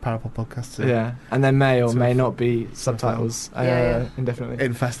Parapod podcast to and there may or may not be subtitles indefinitely.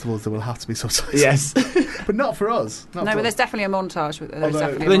 In festivals there will have to be subtitles. Yes. But not for us. But there's definitely a montage.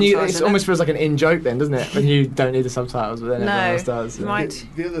 It almost feels like an in-joke then, doesn't it? When you don't need the subtitles, but then everyone else does. Right.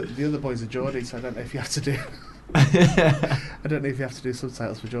 The other boys are Geordie, so I don't know if you have to do I don't know if you have to do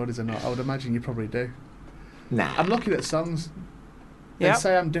subtitles for Geordies or not. I would imagine you probably do. Nah. I'm looking at songs. They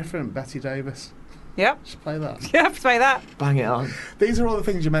say I'm different, Betty Davis. Yep. Just play that. Yeah, play that. Bang it on. These are all the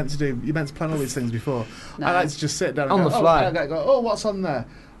things you're meant to do. You're meant to plan all these things before. No. I like to just sit down and on go, the fly. What's on there?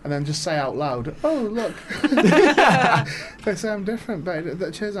 And then just say out loud, oh, look. They say I'm different,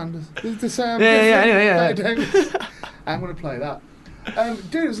 Betty. Cheers, Anders. They say I'm different, Betty Davis. I'm going to play that.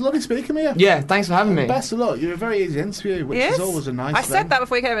 Dude, it was lovely speaking with you. Yeah, thanks for having me. Best of luck. You're a very easy interview, which is always a nice thing. I said that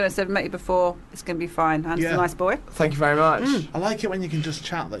before you came in. I said, met you before. It's going to be fine. Andy's a nice boy. Thank you very much. I like it when you can just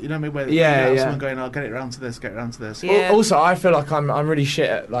chat. That, you know what I mean? Where someone going, I'll get it around to this, get it around to this. Yeah. Also, I feel like I'm really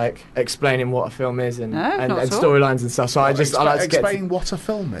shit at like explaining what a film is and storylines and stuff. So I like to explain what a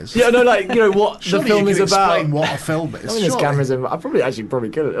film is. Yeah, no, like what the film is about. Explain what a film is. I mean, there's cameras and I'm probably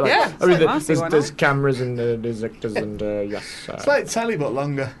good at it. Like, I mean, there's cameras and there's actors and yes. It's like telly but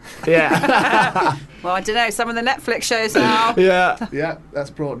longer. Yeah. Well, I don't know. Some of the Netflix shows now. Yeah, that's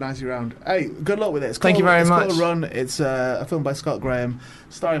brought nicely round. Hey, good luck with it. Thank you very much. It's called Run. It's a film by Scott Graham,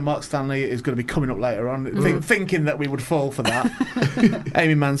 starring Mark Stanley. Is going to be coming up later on. Thinking that we would fall for that.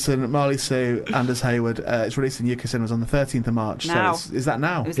 Amy Manson, Marley Sue, Anders Hayward. It's released in UK cinemas on the 13th of March. Now. So is that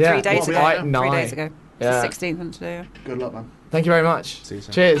now? It was 3 days ago. 3 days ago. Yeah. It's the 16th of today. Good luck, man. Thank you very much. See you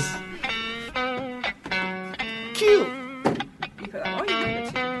soon. Cheers. Cute. You put that on.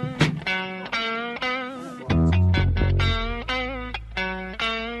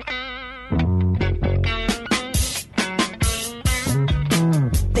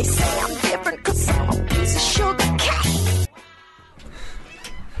 They say I'm different 'cause I'm a piece of sugar cane.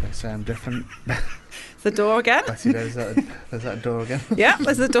 They say I'm different. The door again. Betty, there's that door again. Yeah,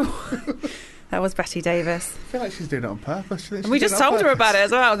 there's the door. That was Betty Davis. I feel like she's doing it on purpose. We just told her about it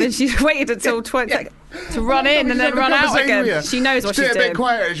as well. Then she waited until 20 seconds to run in and then run out again. She knows what she's doing. She did a bit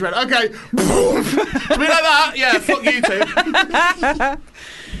quieter and she went, okay, to be like that, yeah, fuck you two.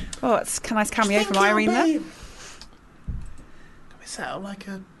 Oh, it's a nice cameo from Irene there. Can we set up like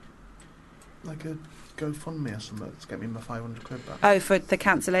a GoFundMe or something to get me my £500 back? Oh, for the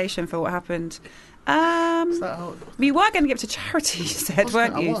cancellation for what happened. Is that how you were going to give it to charity, you said,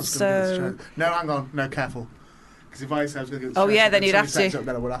 weren't you? I was going to give it to charity. No, hang on. No, careful. Because if I say I was going to give it to charity, then you'd have to.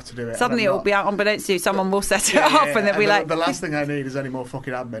 Then I would have to do it. Suddenly it will be out unbeknownst to you. Someone will set it up and they'll be like... The last thing I need is any more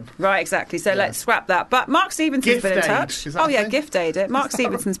fucking admin. Right, exactly. So let's scrap that. But Mark Stevenson's been in touch. Gift Aid. Mark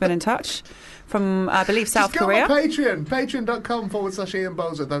Stevenson's been in touch from, I believe, South Korea. Go on Patreon. Patreon.com/Ian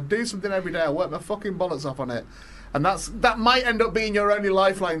Bozer. They'll do something every day. I work my fucking bollocks off on it. And that might end up being your only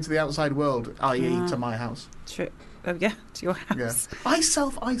lifeline to the outside world, i.e. to my house. True. Oh, yeah, to your house. Yeah. I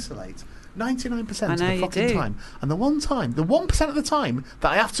self-isolate 99% of the fucking do. time. And the 1% of the time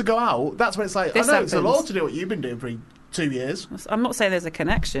that I have to go out, that's when it's like, I know it's the law to do what you've been doing for 2 years. I'm not saying there's a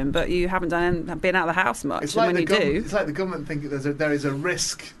connection, but you haven't been out of the house much. It's like, when you do... It's like the government think there is a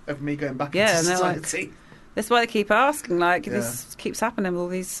risk of me going back into society. That's why they keep asking, this keeps happening with all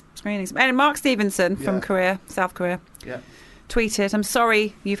these screenings. And Mark Stevenson from Korea, South Korea, tweeted, I'm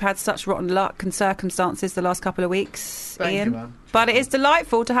sorry you've had such rotten luck and circumstances the last couple of weeks, Thank Ian. you, man. But it is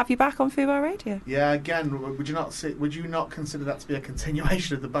delightful to have you back on Fubar Radio. Yeah, again, would you not consider that to be a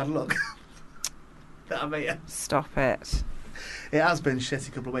continuation of the bad luck that I made? Stop it. It has been a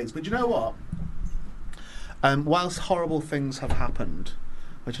shitty couple of weeks. But you know what? Whilst horrible things have happened,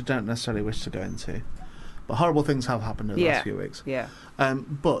 which I don't necessarily wish to go into, but horrible things have happened in the last few weeks. Yeah.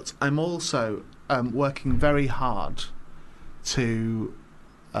 But I'm also working very hard to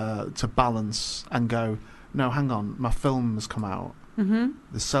balance and go, no, hang on, my film has come out. Mm-hmm.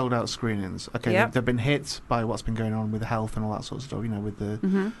 The sold out screenings. Okay, they've been hit by what's been going on with health and all that sort of stuff. You know, with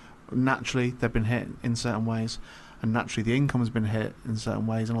the naturally they've been hit in certain ways. and naturally the income has been hit in certain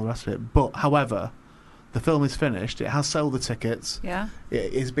ways and all the rest of it. But however, the film is finished. It has sold the tickets. Yeah,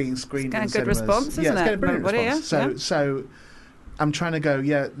 it is being screened. It's in getting a good cinemas. response, isn't yeah, it's it? getting a brilliant response. Yeah. So I'm trying to go.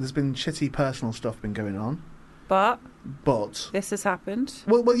 Yeah, there's been shitty personal stuff been going on, but But this has happened.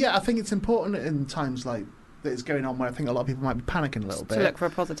 Well, yeah. I think it's important in times like that it's going on where I think a lot of people might be panicking a little bit. To look for a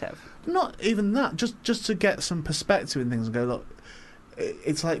positive. Not even that. Just to get some perspective in things and go, look,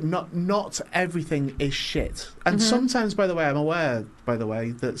 it's like not everything is shit. And sometimes, by the way, I'm aware, by the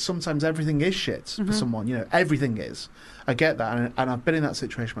way, that sometimes everything is shit for someone. You know, everything is. I get that, and I've been in that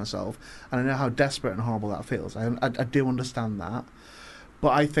situation myself, and I know how desperate and horrible that feels. I do understand that.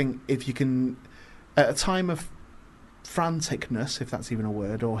 But I think if you can, at a time of franticness, if that's even a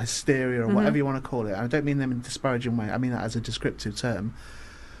word, or hysteria, or whatever you want to call it, and I don't mean them in a disparaging way, I mean that as a descriptive term,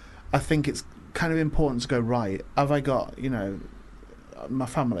 I think it's kind of important to go, right, have I got, you know, my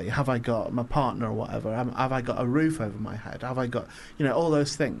family, have I got my partner or whatever, have I got a roof over my head, have I got, you know, all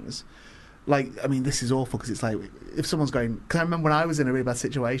those things. Like, I mean, this is awful because it's like, if someone's going, because I remember when I was in a really bad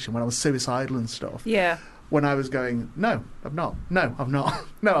situation, when I was suicidal and stuff, Yeah. when I was going, no, I've not, no, I've not,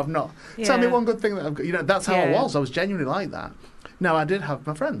 no, I've not. Yeah. Tell me one good thing that I've got, you know, that's how Yeah. I was genuinely like that. No, I did have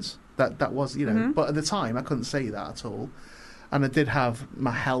my friends, that was, you know, but at the time I couldn't see that at all. And I did have my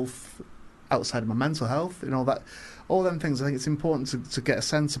health outside of my mental health and all that, all them things. I think it's important to get a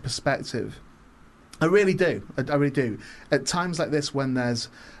sense of perspective. I really do. I really do. At times like this, when there's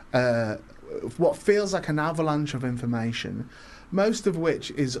what feels like an avalanche of information, most of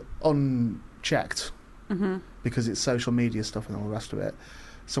which is unchecked because it's social media stuff and all the rest of it.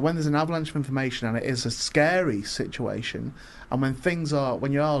 So when there's an avalanche of information and it is a scary situation, and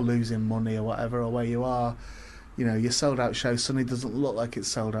when you are losing money or whatever, or where you are, you know, your sold out show suddenly doesn't look like it's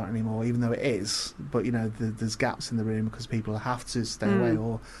sold out anymore, even though it is. But, you know, there's gaps in the room because people have to stay away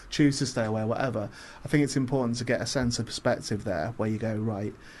or choose to stay away or whatever. I think it's important to get a sense of perspective there where you go,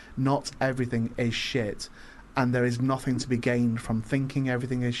 right, not everything is shit. And there is nothing to be gained from thinking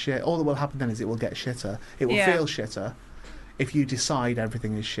everything is shit. All that will happen then is it will get shitter. It will feel shitter if you decide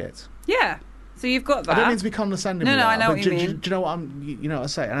everything is shit. Yeah. So you've got that. I don't mean to be condescending. No, with no, that, I know but what you mean. Do you know what you know what I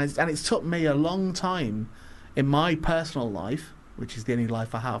say? And it's took me a long time in my personal life, which is the only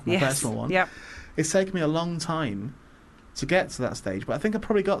life I have, my personal one. Yep. It's taken me a long time to get to that stage, but I think I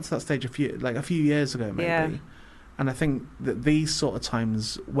probably got to that stage a few years ago, maybe. Yeah. And I think that these sort of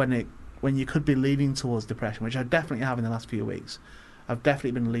times when you could be leaning towards depression, which I definitely have in the last few weeks, I've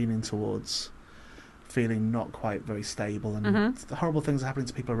definitely been leaning towards feeling not quite very stable, and the horrible things are happening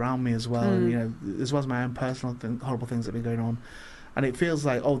to people around me as well, and, you know, as well as my own personal horrible things that have been going on. And it feels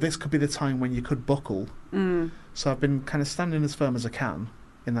like, oh, this could be the time when you could buckle. So I've been kind of standing as firm as I can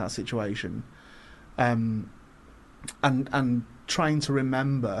in that situation, and trying to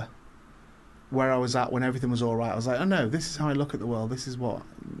remember where I was at when everything was all right. I was like, oh no, this is how I look at the world. This is what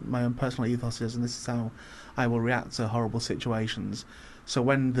my own personal ethos is, and this is how I will react to horrible situations. So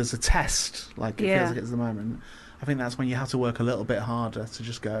when there's a test, like it feels like it's at the moment, I think that's when you have to work a little bit harder to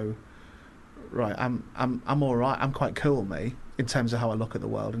just go, right, I'm all right. I'm quite cool, me, in terms of how I look at the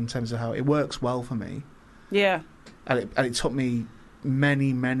world, in terms of how it works well for me. Yeah. And it took me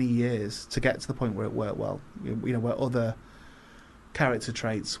many, many years to get to the point where it worked well. You know, where other character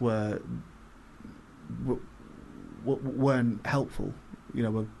traits weren't helpful, you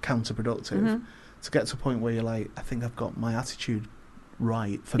know, were counterproductive. To get to a point where you're like, I think I've got my attitude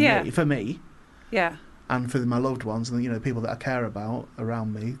right for me. Yeah. And for my loved ones, and, you know, the people that I care about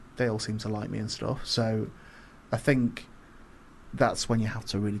around me, they all seem to like me and stuff. So I think that's when you have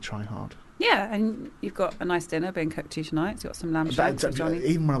to really try hard. Yeah, and you've got a nice dinner being cooked to you tonight. You've got some lamb shanks with Johnny.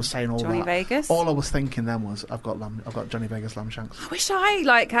 Even when I was saying all Johnny that, Vegas. all I was thinking then was, I've got Johnny Vegas lamb shanks. I wish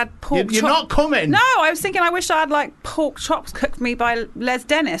I had pork chops. You're not coming. No, I was thinking I wish I had pork chops cooked for me by Les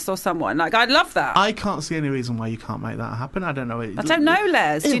Dennis or someone. I'd love that. I can't see any reason why you can't make that happen. I don't know. I don't know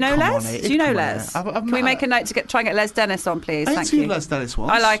Les. Do you know Les? Do you know Les? Can we make a note to try and get Les Dennis on, please? Thank you. Les Dennis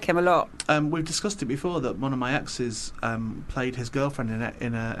once. I like him a lot. We've discussed it before that one of my exes played his girlfriend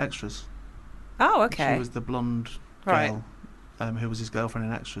in Extras. Oh, okay. She was the blonde girl who was his girlfriend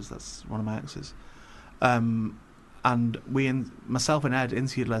in Extras. That's one of my exes. And myself and Ed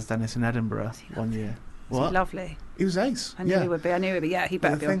interviewed Les Dennis in Edinburgh one year. Was he lovely? He was ace. I knew he would be. Yeah, he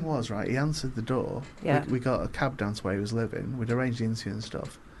better be. The thing was, right, he answered the door. Yeah. We got a cab down to where he was living. We'd arranged the interview and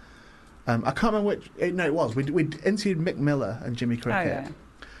stuff. I can't remember which... No, it was. We'd interviewed Mick Miller and Jimmy Cricket. Oh, yeah.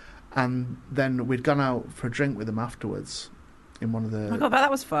 And then we'd gone out for a drink with them afterwards in one of the... Oh my God, that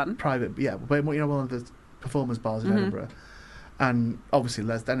was fun. Private, yeah, but, you know, one of the performers bars in Edinburgh. And obviously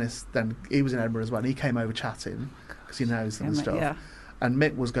Les Dennis, then he was in Edinburgh as well, and he came over chatting because he knows them and stuff. Yeah. And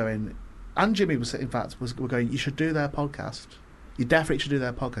Mick was going, and Jimmy was, in fact, were going, you should do their podcast. You definitely should do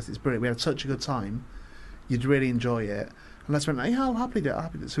their podcast. It's brilliant. We had such a good time. You'd really enjoy it. And Les went, yeah, I'll happily do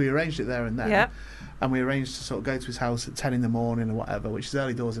it. So we arranged it there and then. Yeah. And we arranged to sort of go to his house at 10 in the morning or whatever, which is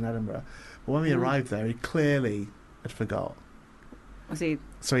early doors in Edinburgh. But when we arrived there, he clearly had forgot. Was he?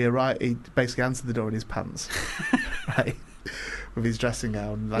 So he basically answered the door in his pants, right? With his dressing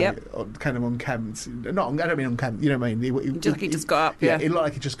gown, kind of unkempt. I don't mean unkempt, you know what I mean? He just got up, yeah. He looked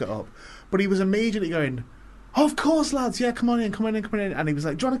like he just got up. But he was immediately going, oh, of course, lads, yeah, come on in. And he was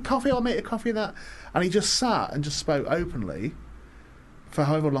like, do you want a coffee? I'll make a coffee and that. And he just sat and just spoke openly for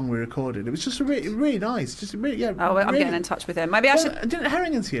however long we recorded. It was just really nice. Just really, yeah. Oh, I'm getting in touch with him. Maybe I should... Didn't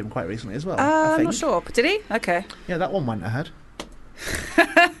Herring see him quite recently as well? I'm not sure. Did he? Okay. Yeah, that one went ahead.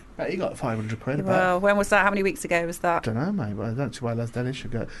 He got 500 quid. Well, when was that? How many weeks ago was that? I don't know, mate. But I don't see why Les Dennis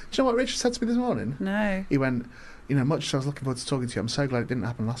should go. Do you know what Richard said to me this morning? No. He went, much as I was looking forward to talking to you, I'm so glad it didn't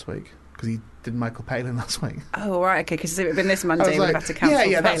happen last week. Because he did Michael Palin last week. Oh, right, okay, because if it had been this Monday, we'd have to cancel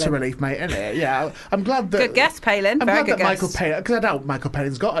Yeah, Palin. That's a relief, mate, isn't it? Yeah, I'm glad that... Good guess, Palin. Very good guess. Michael Palin... Because I doubt Michael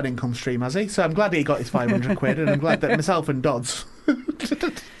Palin's got an income stream, has he? So I'm glad he got his 500 quid, and I'm glad that myself and Dodds...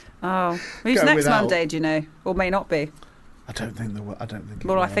 Who's next Monday, do you know? Or may not be? I don't think there will. I don't think.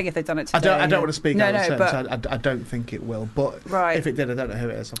 Well, I think if they've done it today, I don't want to speak out of turn, but so I don't think it will. But if it did, I don't know who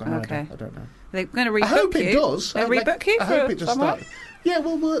it is. I don't know. They're going to rebook you. I hope it does. They'll rebook you. I hope it just starts. Yeah,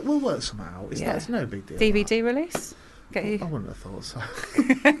 we'll work something out. It's no big deal. DVD release. I wouldn't have thought so.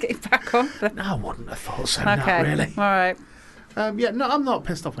 Get you back on. No, I wouldn't have thought so. Okay, not really. All right. I'm not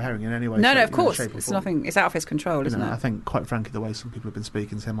pissed off with Herring in any way. No, of course. It's nothing. It's out of his control, isn't it? I think, quite frankly, the way some people have been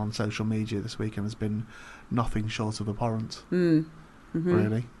speaking to him on social media this weekend has been nothing short of abhorrent.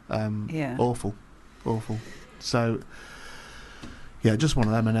 Really. Awful. So, yeah, just one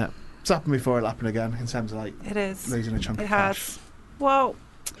of them, innit? It's happened before, it'll happen again, in terms of, like, it is. losing a chunk of cash. Well,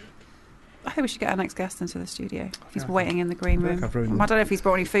 I think we should get our next guest into the studio. He's waiting in the green room. I don't know if he's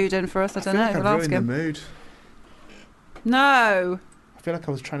brought any food in for us. I don't know. We'll ask him. I've ruined the mood. No. I feel like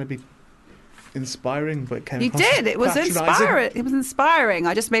I was trying to be inspiring, but it came You across did. It was inspiring. It was inspiring.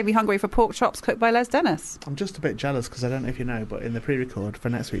 I just made me hungry for pork chops cooked by Les Dennis. I'm just a bit jealous because I don't know if you know, but in the pre-record for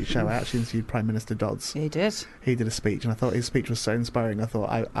next week's show, I actually interviewed Prime Minister Dodds. He did. He did a speech, and I thought his speech was so inspiring. I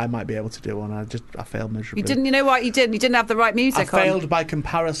thought I might be able to do one. I failed miserably. You didn't. You know what? You didn't. You didn't have the right music. I failed by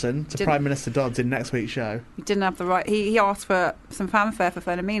comparison to Prime Minister Dodds in next week's show. You didn't have the right. He asked for some fanfare for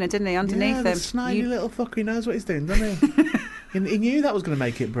Philomena, didn't he? Underneath him. The snidey little fucker. He knows what he's doing, doesn't he? He knew that was going to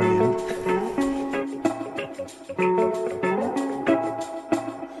make it brilliant.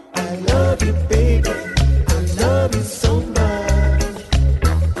 I love you, baby. I love you so much.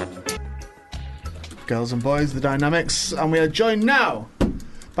 Girls and boys, the Dynamics, and we are joined now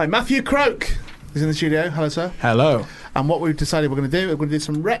by Matthew Croak. He's in the studio. Hello, sir. Hello. And what we've decided we're going to do, we're going to do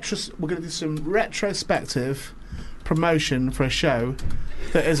some retrospective promotion for a show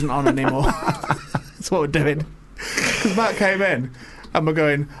that isn't on anymore. That's what we're doing. Because Matt came in and we're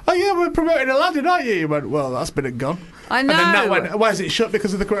going, oh yeah, we're promoting Aladdin, aren't you? He went, well, that's been and gone. I know. And then Nat went, why is it shut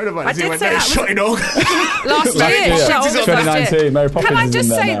because of the coronavirus? I did went, say no, that. It's shut in August. Last year. 2019, Mary Poppins. Can I just is in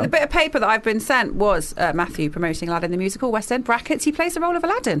there say, now. the bit of paper that I've been sent was Matthew promoting Aladdin the musical, West End, brackets, he plays the role of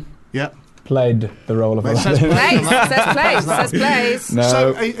Aladdin. Yeah. Played the role of Aladdin. Says plays. No.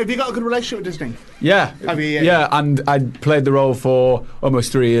 So, have you got a good relationship with Disney? Yeah. Yeah, and I played the role for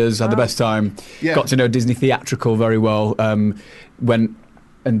almost 3 years, had the best time. Yeah. Got to know Disney Theatrical very well. Went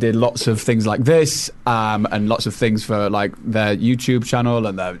and did lots of things like this, and lots of things for like their YouTube channel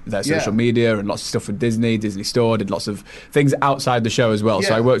and their social media, and lots of stuff for Disney Store, did lots of things outside the show as well.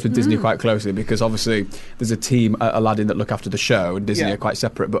 So I worked with Disney quite closely because obviously there's a team at Aladdin that look after the show, and Disney are quite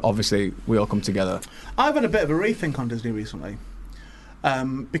separate, but obviously we all come together. I've had a bit of a rethink on Disney recently.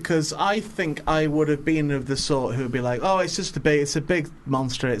 Because I think I would have been of the sort who would be like, oh, it's a big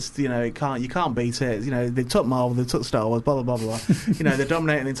monster. It's you can't beat it. You know, they took Marvel, they took Star Wars, blah blah blah blah. You know, they're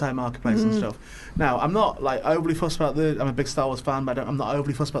dominating the entire marketplace and stuff. Now, I'm not like overly fussed about I'm a big Star Wars fan, but I'm not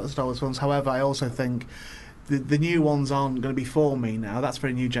overly fussed about the Star Wars films. However, I also think the new ones aren't going to be for me now. That's for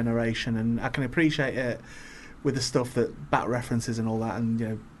a new generation, and I can appreciate it with the stuff that bat references and all that,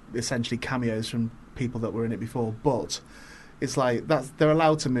 and essentially cameos from people that were in it before, but. It's like they're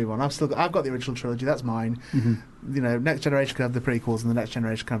allowed to move on. I've got the original trilogy. That's mine. Mm-hmm. Next generation can have the prequels, and the next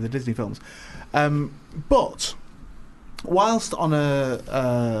generation can have the Disney films. But whilst on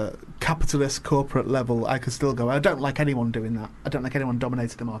a capitalist corporate level, I could still go. I don't like anyone doing that. I don't like anyone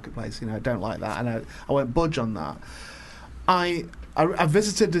dominating the marketplace. I don't like that, and I won't budge on that. I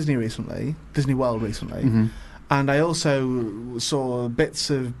visited Disney World recently, and I also saw bits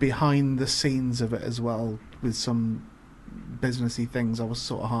of behind the scenes of it as well with some businessy things I was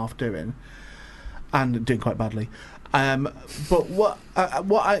sort of half doing, and doing quite badly. But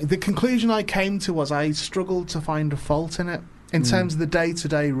the conclusion I came to was I struggled to find a fault in it, in terms of the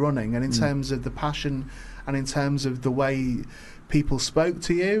day-to-day running, and in terms of the passion, and in terms of the way people spoke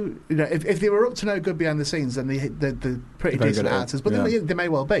to you. You know, if they were up to no good behind the scenes, then they're pretty decent actors, but they may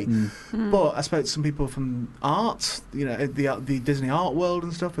well be. But I spoke to some people from art, you know, the Disney art world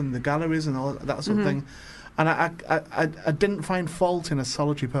and stuff, and the galleries and all that sort of thing. And I didn't find fault in a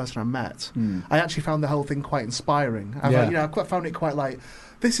solitary person I met. I actually found the whole thing quite inspiring. I found it quite like,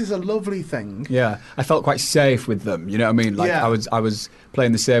 this is a lovely thing. Yeah, I felt quite safe with them. You know what I mean? Like I was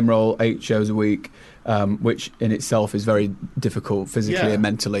playing the same role 8 shows a week, which in itself is very difficult physically and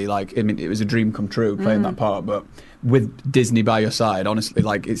mentally. Like, I mean, it was a dream come true playing that part, but with Disney by your side, honestly,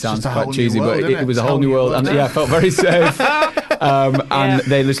 like, it sounds quite cheesy, world, but it was a whole new world, and I felt very safe. And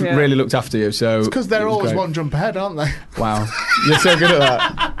they really looked after you. So it's because they're always one jump ahead, aren't they? Wow, you're so good at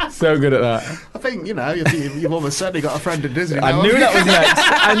that. So good at that. I think, you know, you've almost certainly got a friend in Disney. I knew that was next.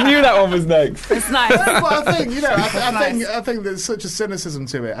 I knew that one was next. It's nice. But I think, you know, I think there's such a cynicism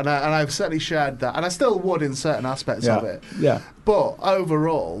to it, and I've certainly shared that, and I still would in certain aspects of it. Yeah. But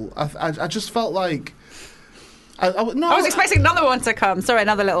overall, I just felt like. I was expecting another one to come. Sorry,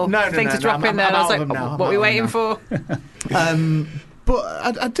 another little thing to drop in there. And I was like, what are we waiting for? But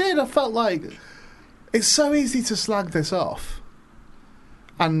I felt like it's so easy to slag this off.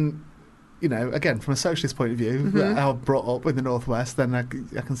 And, you know, again, from a socialist point of view, how I'm brought up in the Northwest, then I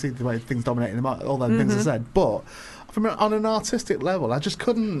can see the way things dominate in all those things I said. But on an artistic level, I just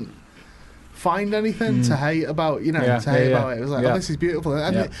couldn't find anything to hate about, you know, about it. It was like, oh, this is beautiful.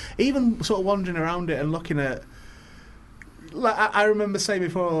 And even sort of wandering around it and looking at, like, I remember saying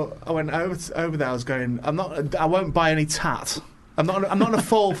before I went over there, I was going, I won't buy any tat. I'm not gonna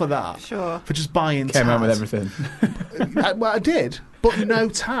fall for that. Sure. For just buying tat. Came home with everything. I did, but no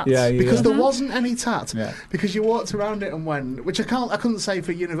tat. Because there wasn't any tat. Yeah. Because you walked around it and went, which I couldn't say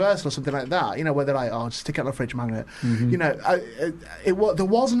for Universal or something like that. You know, where they're like, oh, just stick it on the fridge, man. It. You know, there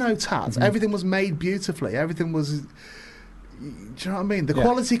was no tat. Everything was made beautifully. Everything was. Do you know what I mean? The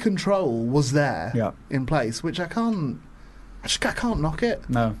quality control was there in place, which I can't knock it.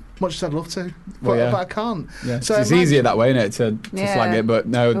 No. Much as I'd love to. But I can't. Yeah. So it's easier that way, isn't it, to flag it, but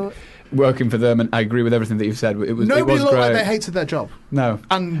no, working for them, and I agree with everything that you've said. It was Nobody looked great. like they hated their job. No.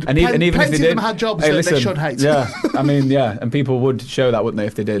 And even if they did, of them had jobs that they should hate. Yeah. I mean, and people would show that, wouldn't they,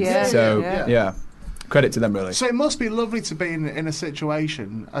 if they did. Yeah. Credit to them, really. So it must be lovely to be in a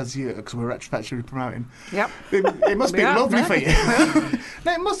situation, as you, because we're retrospectively promoting. Yep. It must be lovely for you.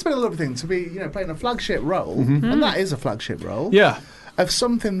 No, it must have been a lovely thing to be, you know, playing a flagship role, and that is a flagship role. Yeah. Of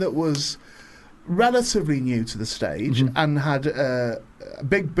something that was relatively new to the stage and had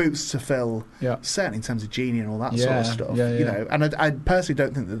big boots to fill. Yeah. Certainly in terms of Genie and all that sort of stuff. You know, and I personally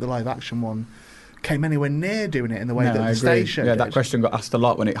don't think that the live action one came anywhere near doing it in the way that the stage show did. That question got asked a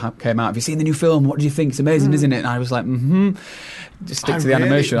lot when it came out. Have you seen the new film? What do you think? It's amazing, isn't it? And I was like, just stick to the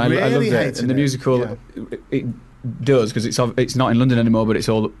animation. I loved it. And the musical, it does, because it's not in London anymore, but it's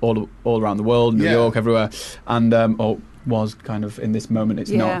all around the world, New York, everywhere, and was kind of in this moment.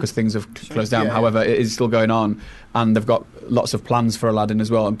 It's not, because things have closed down. However, it is still going on, and they've got lots of plans for Aladdin as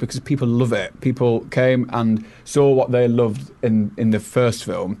well, and because people love it. People came and saw what they loved in the first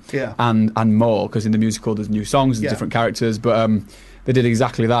film, and more, because in the musical there's new songs and different characters, but they did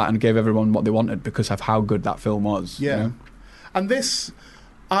exactly that and gave everyone what they wanted because of how good that film was. You know? And this,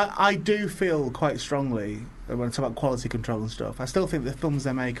 I do feel quite strongly when I talk about quality control and stuff. I still think the films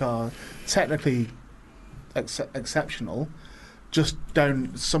they make are technically exceptional, just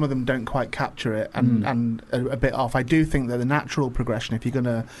some of them don't quite capture it, and a bit off. I do think that the natural progression, if you're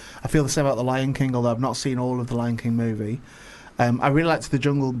gonna, I feel the same about The Lion King, although I've not seen all of the Lion King movie. I really liked the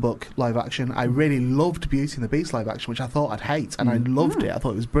Jungle Book live action. I really loved Beauty and the Beast live action, which I thought I'd hate, and I loved it. I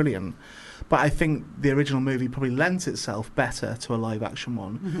thought it was brilliant. But I think the original movie probably lent itself better to a live action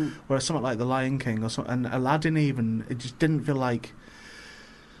one, whereas something like The Lion King and Aladdin, even, it just didn't feel like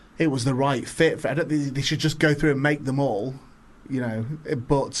it was the right fit. I don't think they should just go through and make them all, you know.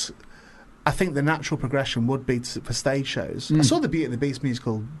 But I think the natural progression would be for stage shows. I saw the Beauty and the Beast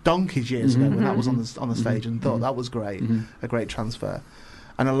musical donkeys years ago when that was on the stage, and thought that was great, a great transfer.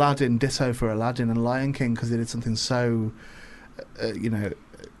 And Aladdin, ditto for Aladdin, and Lion King, because they did something so, you know,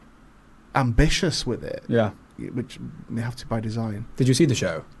 ambitious with it. Yeah, which they have to by design. Did you see the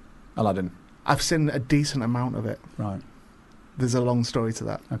show, Aladdin? I've seen a decent amount of it. Right. There's a long story to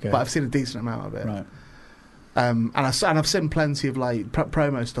that. Okay. But I've seen a decent amount of it. Right. And I've seen plenty of like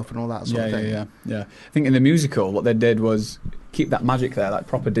promo stuff and all that sort of thing. Yeah. I think in the musical, what they did was keep that magic there, like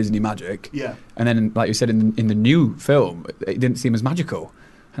proper Disney magic. Yeah. And then, like you said, in the new film, it didn't seem as magical.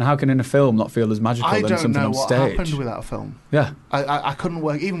 And how can in a film not feel as magical than something on stage? I don't know what happened with that film. Yeah. I couldn't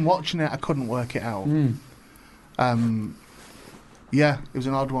work, even watching it, I couldn't work it out. Yeah, it was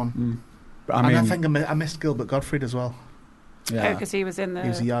an odd one. But I mean, and I think I missed Gilbert Gottfried as well. yeah. because he was in the. He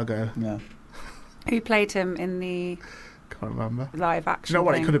was Iago. Yeah. Who played him in the Can't remember. live Do action? you know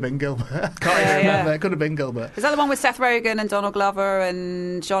what? thing? It could have been Gilbert. Can't Yeah, even yeah. remember. It could have been Gilbert. Is that the one with Seth Rogen and Donald Glover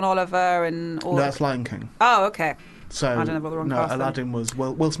and John Oliver and all? No, that's Lion King. Oh, okay. So I don't know about the wrong no, cast then. Aladdin was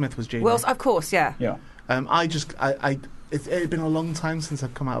Will Smith was Genie. Of course, yeah. Yeah. It had been a long time since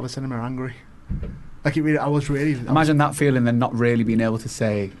I'd come out of a cinema angry. Like it really, I was really. Imagine that feeling, then not really being able to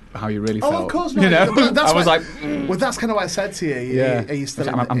say how you really felt. Oh, of course not. You know, But that's I was why- like, Well, that's kind of what I said to you. yeah. Are you still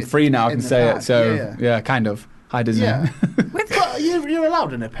I'm free now. I can say it. So yeah. kind of. Hi, Disney. Yeah. But you're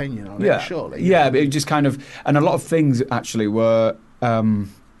allowed an opinion on it, surely. Yeah, but it just kind of, and a lot of things actually were, and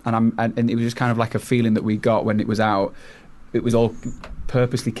it was just kind of like a feeling that we got when it was out. It was all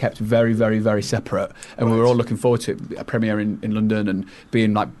purposely kept very, very, very separate, and we were all looking forward to it, a premiere in London and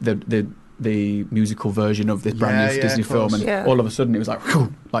being like the musical version of this brand new Disney of course. film, and Yeah. all of a sudden it was like,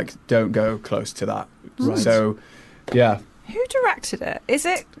 whew, like don't go close to that. Right. So, yeah. Who directed it? Is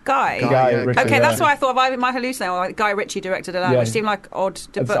it Guy? Guy, yeah. Ritchie, Okay, yeah. that's why I thought I might hallucinate. Like Guy Ritchie directed it, Yeah. which seemed like odd.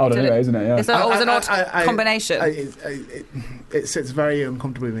 It's odd anyway, isn't it? Yeah. Is that always an odd combination? It sits very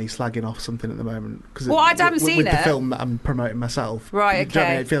uncomfortably with me slagging off something at the moment. Cause Well, I haven't seen with it. the film that I'm promoting myself. Right, Do you know what I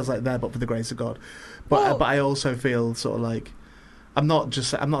mean? okay. It feels like there, but for the grace of God. Well- But I also feel sort of like I'm not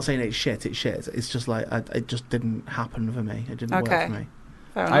saying it's shit. It's shit. It's just like it just didn't happen for me. It didn't work Okay. for me.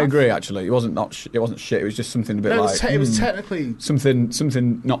 Fair I enough. agree. Actually, it wasn't shit. It was just something a bit No, like it was technically.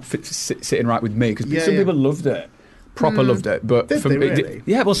 something not sitting right with me, because Yeah, some yeah. people loved it, proper loved it. But Did for they me, really?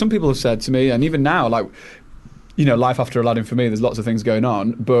 yeah. Well, some people have said to me, and even now, like, you know, life after Aladdin for me, there's lots of things going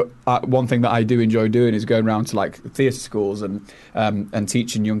on. But one thing that I do enjoy doing is going around to like theatre schools and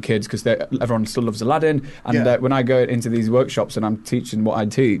teaching young kids, because everyone still loves Aladdin. And Yeah. when I go into these workshops and I'm teaching what I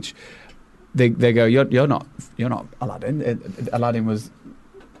teach, they go, you're not Aladdin. Aladdin was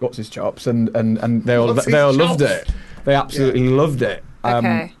what's his chops, and they all What's his loved chops? it. They absolutely loved it.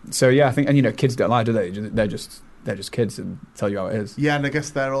 Okay. So yeah, I think, and you know, kids don't lie, do they? They're just kids and tell you how it is. Yeah, and I guess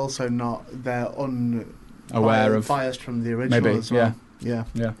they're also not. They're Aware of biased from the original maybe, as well. Yeah.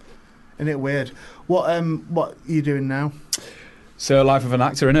 yeah. Isn't it weird? What are you doing now? So life of an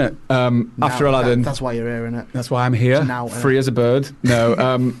actor, innit? After Now, Aladdin, that's why you're here, innit? that's why I'm here, Now, free as a bird.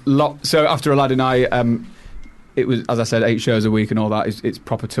 No, so after Aladdin, it was, as I said, 8 shows a week and all that. It's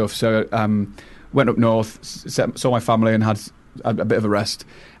proper tough. So went up north, saw my family and had a bit of a rest,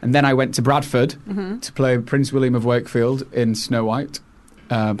 and then I went to Bradford to play Prince William of Wakefield in Snow White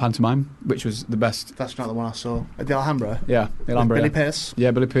pantomime, which was the best. That's not the one I saw. At the Alhambra. Yeah, the Alhambra. Billy yeah. Pearce.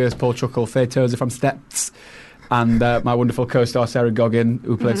 Yeah, Billy Pearce, Paul Chuckle, Faye Tozer from Steps, and my wonderful co-star Sarah Goggin,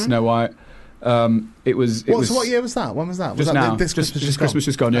 who played Snow White. It was. So what year was that? When was that? Was Just that now. This Just Christmas Christmas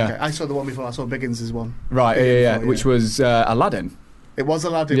just gone, yeah. Okay, I saw the one before. I saw Biggins' one. Right, The year yeah, before, which was Aladdin. It was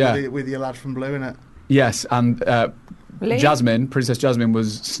Aladdin Yeah. with your lad from Blue in it. Yes, and Really? Jasmine, Princess Jasmine,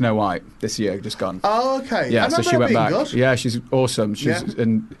 was Snow White this year, just gone. Oh, okay. Yeah, I so remember she her went being back. good. Yeah, she's awesome. Yeah.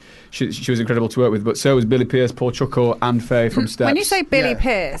 And she was incredible to work with. But so was Billy Pearce, Paul Chuckle, and Faye from Steps. When you say Billy Yeah.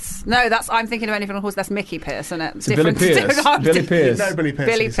 Pierce, no, I'm thinking of anything on horse. That's Mickey Pierce, isn't it? So Billy Pearce, Billy Pearce, No, Billy Pearce.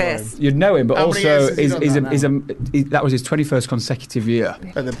 Billy you saw him. Pearce. you'd know him, but How many years also has he done that that was his 21st consecutive year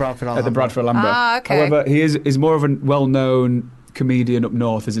At the Bradford Alhambra. at the Bradford Alhambra. Ah, okay. However, he is more of a well-known comedian up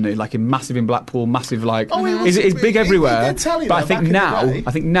north, isn't he? Like massive in Blackpool, massive like Oh, he was- he's big he everywhere. did tell you But I that think back in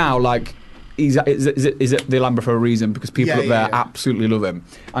the day. now like he's at the Alhambra for a reason, because people Yeah, up there yeah. absolutely love him,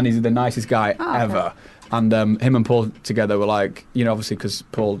 and he's the nicest guy okay. ever. And him and Paul together were like, you know, obviously because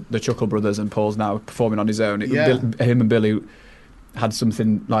Paul, the Chuckle brothers, and Paul's now performing on his own. Yeah. Him and Billy had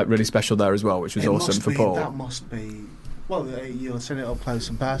something like really special there as well, which was It awesome must for be- Paul. That must be. Well, you'll seen it up close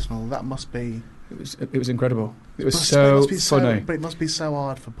and personal. That must be. It was incredible. It was It so must be funny. but it must be so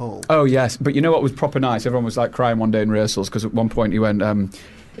hard for Paul. Oh yes, but you know what was proper nice? Everyone was like crying one day in rehearsals, because at one point he went.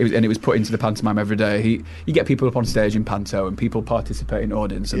 It was put into the pantomime every day. You get people up on stage in panto, and people participate in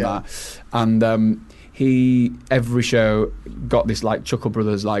audience and Yeah. that. And he every show got this like Chuckle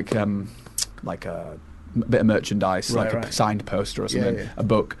Brothers like a bit of merchandise, Right, like a right. signed poster or Yeah, something, yeah. a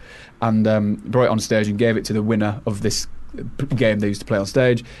book, and brought it on stage and gave it to the winner of this game they used to play on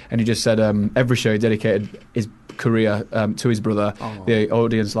stage. And he just said every show he dedicated his career to his brother. The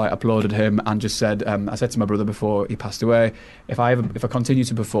audience like applauded him and just said, I said to my brother before he passed away, if I continue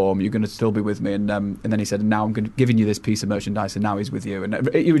to perform, you're going to still be with me. And then he said, now I'm giving you this piece of merchandise, and now he's with you. And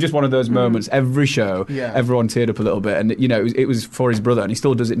it was just one of those moments. Every show, everyone teared up a little bit, and it was for his brother, and he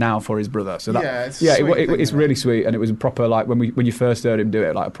still does it now for his brother. So that, it's really sweet, and it was a proper, like when you first heard him do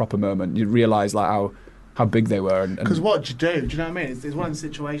it, like a proper moment. You realise like how big they were. Because what do you do? Do you know what I mean? It's one of the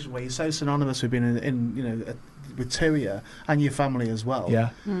situations where you're so synonymous with being in with two of you and your family as well.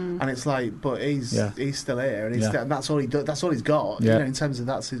 Yeah. And it's like, but he's still here, and and that's all he does. That's all he's got. You know, in terms of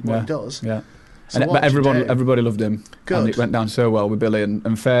what he does. Yeah. So but everybody loved him. Good. And it went down so well with Billy,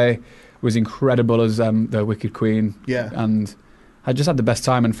 and Faye was incredible as the Wicked Queen. Yeah. And I just had the best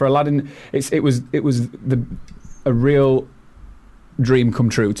time. And for Aladdin, it was a real dream come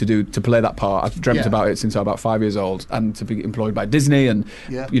true to play that part. I've dreamt about it since I was about 5 years old, and to be employed by Disney and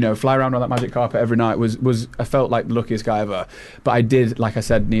fly around on that magic carpet every night was I felt like the luckiest guy ever. But I did, like I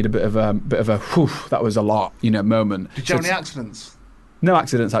said, need a bit of a whew, that was a lot, moment. Did you have any accidents? No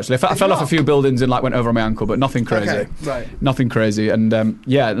accidents, actually. I fell off a few buildings and went over on my ankle, but nothing crazy. Okay, right. Nothing crazy. And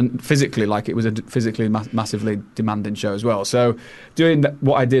and physically, it was a physically massively demanding show as well. So doing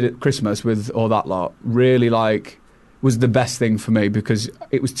what I did at Christmas with all that lot really was the best thing for me, because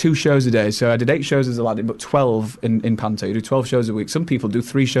it was 2 shows a day. So I did 8 shows as Aladdin, but 12 in Panto. You do 12 shows a week. Some people do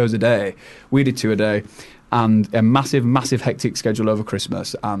 3 shows a day. We did 2 a day. And a massive, massive hectic schedule over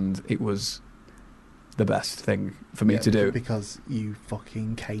Christmas. And it was the best thing for me to do. Because you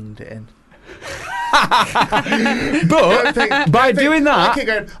fucking caned it in. But by doing that, I keep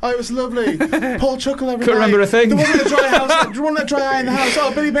going, it was lovely. Paul chuckle every couldn't night. remember a thing. There wasn't a dry house. There wasn't a dry eye in the house.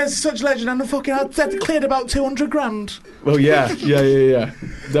 Oh, Billy Bates is such a legend, and I fucking had cleared about 200 grand. Well, yeah,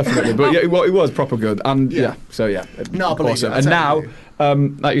 definitely. But it was proper good, and no, I believe awesome. And now,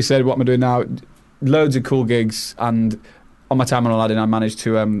 like you said, what am I doing now? Loads of cool gigs, and on my time on Aladdin, I managed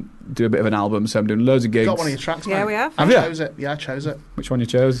to do a bit of an album. So I'm doing loads of gigs. Got one of your tracks, yeah, mate. we have. I chose it. Yeah, I chose it. Which one you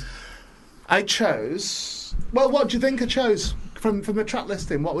chose? I chose. Well, what do you think I chose from the track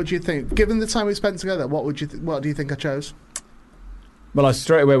listing? What would you think, given the time we spent together? What do you think I chose? Well, I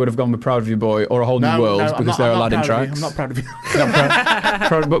straight away would have gone with Proud of You Boy or A Whole New World, because they're Aladdin tracks. I'm not proud of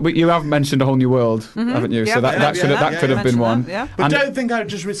you. But you have mentioned A Whole New World, haven't you? Yeah, so that could have been one. Yeah. But don't think I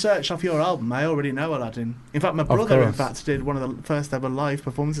just researched off your album. I already know Aladdin. In fact, my brother, did one of the first ever live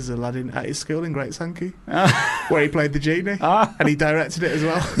performances of Aladdin at his school in Great Sankey, where he played the genie, and he directed it as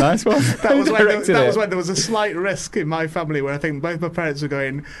well. Nice one. That was when there was a slight risk in my family, where I think both my parents were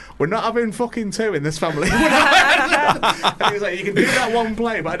going, "We're not having fucking 2 in this family." And he was like, "You can do that one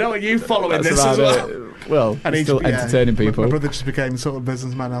play, but I don't want you following this as well." Well, and he's still entertaining people. My brother just became sort of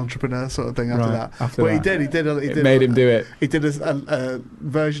businessman, entrepreneur sort of thing after that. After but that. he did. It made him do it. He did a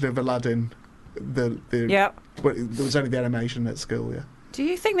version of Aladdin. But it was only the animation at school. Yeah. Do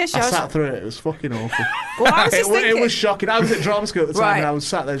you think this show? I sat through it. It was fucking awful. Well, I was just thinking, it was shocking. I was at drama school at the time, and I was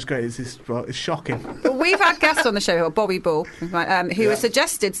sat there. It was great. It's shocking. Well, we've had guests on the show, Bobby Bull, who has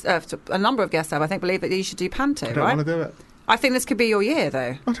suggested a number of guests have, I think, believe that you should do Panto. I don't want to do it. I think this could be your year,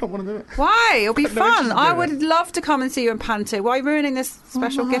 though. I don't want to do it. Why? It'll be fun. I would love to come and see you in Panto. Why are you ruining this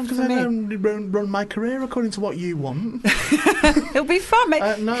special gift for me? I don't run my career according to what you want. It'll be fun,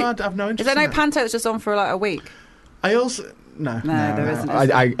 mate. No, I'd have no interest. Is there no Panto that's just on for a week? I also... No, there isn't.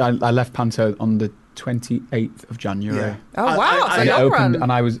 I left Panto on the 28th of January. Yeah. Oh, wow. And it opened,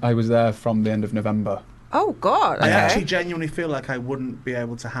 and I was there from the end of November. Oh, God. Okay. I actually genuinely feel like I wouldn't be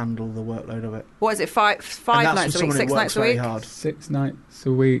able to handle the workload of it. What is it, five nights a week, 6 nights a week? Hard. 6 nights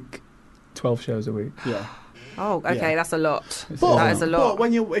a week, 12 shows a week. Yeah. Oh, okay, that's a lot. That is a lot.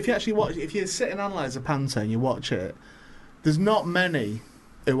 But if you actually watch, if you sit and analyse a Panto and you watch it, there's not many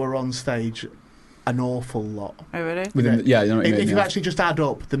who are on stage an awful lot. Oh, really? You know what I mean, if you actually just add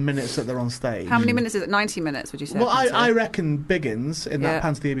up the minutes that they're on stage. How many minutes is it? 90 minutes, would you say? Well, I reckon Biggins, in that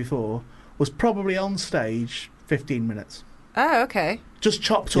Panto the year before, was probably on stage 15 minutes. Oh, okay. Just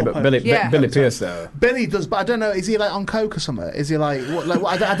chopped up. But Billy Pearce, though. Billy does, but I don't know, is he like on coke or something? Is he like,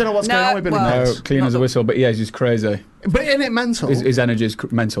 I don't know what's going on with Billy Pearce. No, clean as a whistle, but he's just crazy. But isn't it mental? His energy is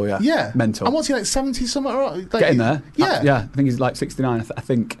mental, yeah. Yeah. Mental. And what's he like, 70 something? Like, getting there. Yeah. Yeah, I think he's like 69, I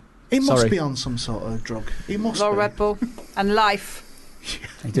think. He must be on some sort of drug. He must be. Red Bull and Life.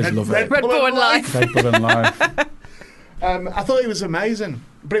 He does love it. Red Bull and Life. Red Bull and Life. I thought he was amazing.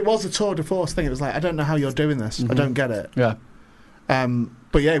 But it was a tour de force thing. It was like, I don't know how you're doing this. I don't get it. Yeah.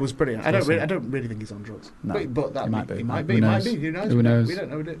 But yeah, it was brilliant. I don't really think he's on drugs. No, but that he might be. He might be. Who knows? Who knows? We don't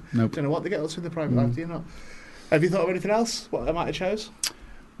know. Nope. Don't know what they get up to in the private life. Do you not? Have you thought of anything else? What I might have chose?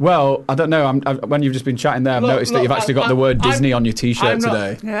 Well, I don't know. When you've just been chatting there, I've noticed that you've actually got the word Disney on your T-shirt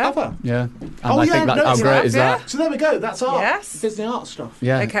today. Yeah. Yeah. And I think how great is that? So there we go. That's art. Yes. Disney art stuff.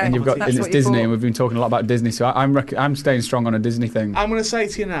 Yeah. Okay. And you've got That's and what it's you Disney, thought. and we've been talking a lot about Disney. So I'm staying strong on a Disney thing. I'm going to say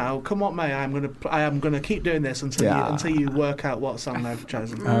to you now, come what may, I am going to keep doing this until you work out what song they've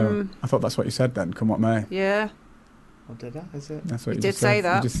chosen. Oh, I thought that's what you said then. Come what may. Yeah. Or did I? Is it? That's what You you did just say said.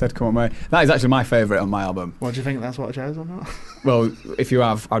 that. You just said come what may. That is actually my favourite on my album. What do you think? That's what I chose or not? Well, if you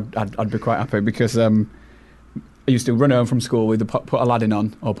have, I'd be quite happy because I used to run home from school with put Aladdin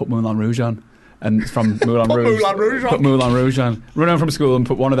on or put Moulin Rouge on. And from Moulin Rouge, put Moulin Rouge on. Run home from school and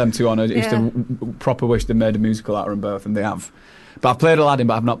put one of them two on. I used to proper wish they made a musical out of them both, and they have. But I've played Aladdin,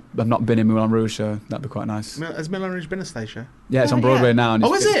 but I've not been in Moulin Rouge, so that'd be quite nice. Has Moulin Rouge been a stage show? Yeah, it's on Broadway now, and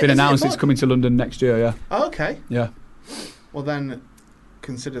it's been announced it's coming to London next year. Yeah. Oh, okay. Yeah. Well then,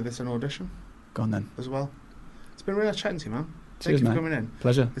 consider this an audition. Go on then. As well. It's been really nice chatting to you, man. Cheers, Thank you mate. for coming in.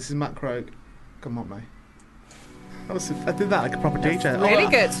 Pleasure. This is Matt Croak. Come on, mate. I did that like a proper DJ. Really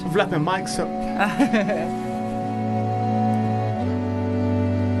good. I've left my mics up.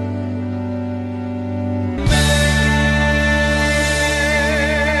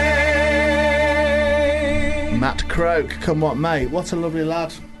 Matt Croak, come what may. What a lovely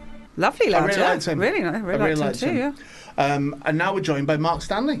lad. Lovely lad. I really liked him. Really liked him too. Yeah. And now we're joined by Mark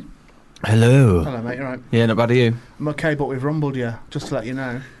Stanley. Hello. Hello, mate. You all right? Yeah, not bad, are you? I'm okay, but we've rumbled you. Just to let you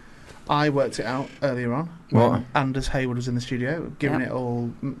know, I worked it out earlier on. What? When Anders Hayward was in the studio, giving it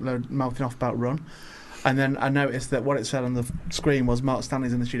all, mouthing off about Run. And then I noticed that what it said on the screen was Mark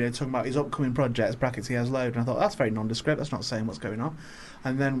Stanley's in the studio talking about his upcoming projects, brackets he has load. And I thought, that's very nondescript, that's not saying what's going on.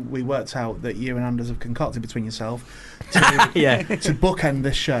 And then we worked out that you and Anders have concocted between yourself to bookend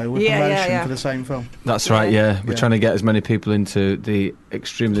this show with promotion for the same film. That's right, yeah. We're trying to get as many people into the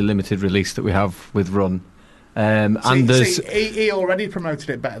extremely limited release that we have with Run. Anders, he already promoted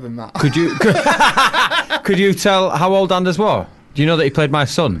it better than that. Could you tell how old Anders was? Do you know that he played my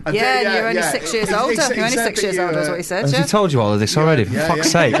son? You're only 6 years older. You're only 6 years older, is what he said. Has he told you all of this already? For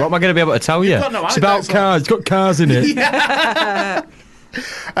fuck's sake, what am I going to be able to tell you? It's about cars. It's got cars in it.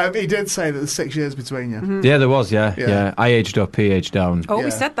 He did say that there's 6 years between you. Mm-hmm. Yeah, there was, yeah. I aged up, he aged down. Oh,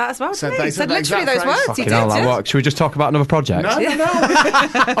 we said that as well, didn't we? He said literally that those words. Fucking hell, what? Should we just talk about another project? No.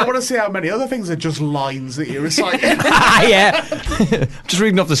 I want to see how many other things are just lines that you're reciting. Yeah. Just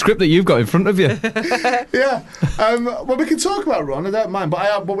reading off the script that you've got in front of you. Yeah. Well, we can talk about Run, I don't mind,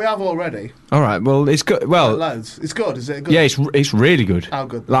 but we have already. All right, well, it's good. Well, loads. It's good, is it good? Yeah, it's really good. How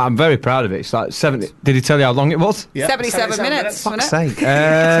good? Like, I'm very proud of it. It's like 70. Did he tell you how long it was? Yeah. 77 minutes. Fuck's sake.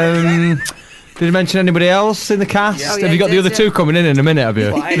 Did he mention anybody else in the cast? Yeah. Have you got the other two coming in a minute, have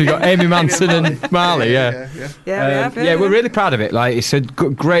you? Well, You've got Amy Manson and Marley, Yeah, we have. we're really proud of it. Like, it's a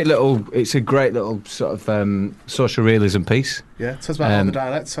great little sort of social realism piece. Yeah, tell us about all the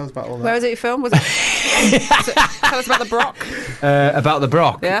dialects, tell us about all that. Where was it you filmed? Was it? Tell us about the Brock. About the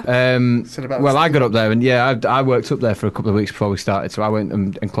Brock. Yeah. Well, I got up there and I worked up there for a couple of weeks before we started. So I went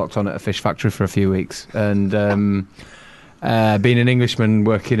and clocked on at a fish factory for a few weeks. And being an Englishman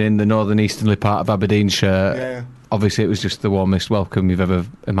working in the northern easternly part of Aberdeenshire, obviously it was just the warmest welcome you've ever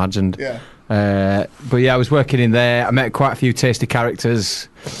imagined. Yeah. But yeah, I was working in there. I met quite a few tasty characters.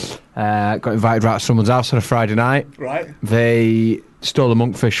 Got invited right to someone's house on a Friday night. Right. They stole a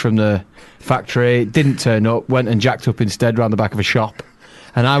monkfish from the factory, didn't turn up, went and jacked up instead round the back of a shop,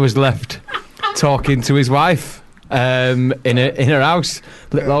 and I was left talking to his wife in her house,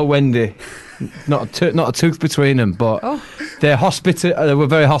 little old Wendy. Not a tooth between them, but they were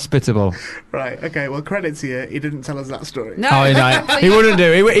very hospitable. Right, okay, well, credit to you, he didn't tell us that story. No. Oh, no, he wouldn't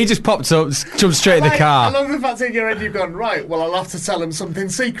do. He just popped up, jumped straight in the car. I love the fact that in your head you've gone, right, well, I'll have to tell him something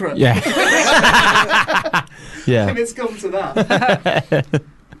secret. Yeah. Yeah. And it's come to that.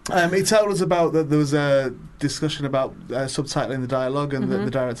 He told us about that there was a discussion about subtitling the dialogue and that the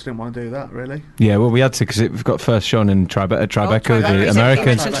director didn't want to do that, really. Yeah, well, we had to because it got first shown in Tribeca, the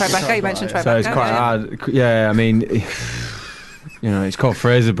Americans. You mentioned Tribeca. So it's quite hard. Yeah, I mean, it's called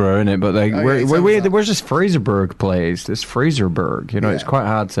Fraserburgh, isn't it? But where's this Fraserburgh place? This Fraserburgh, it's quite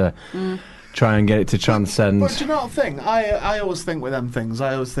hard to try and get it to transcend. But do you know what thing? I always think with them things,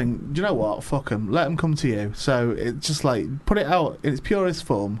 do you know what? Fuck them. Let them come to you. So it's just like, put it out in its purest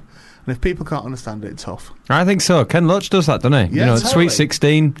form. And if people can't understand it, it's tough. I think so. Ken Loach does that, doesn't he? Yeah, totally. Sweet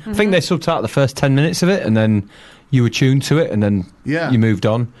 16. I think they subtitled the first 10 minutes of it, and then you were tuned to it, and then you moved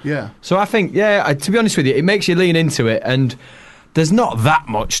on. Yeah. So I think, to be honest with you, it makes you lean into it, and there's not that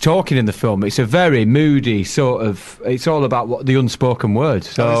much talking in the film. It's a very moody sort of. It's all about the unspoken word.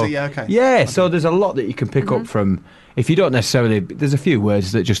 So is it? Yeah, okay. Yeah, okay. So there's a lot that you can pick up from. If you don't necessarily, there's a few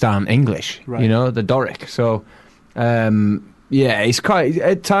words that just aren't English. Right. The Doric. So, Yeah, it's quite.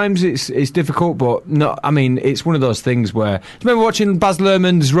 At times, it's difficult, but not. I mean, it's one of those things where. Do you remember watching Baz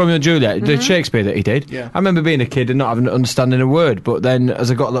Luhrmann's Romeo and Juliet, the Shakespeare that he did? Yeah. I remember being a kid and not having understanding a word, but then as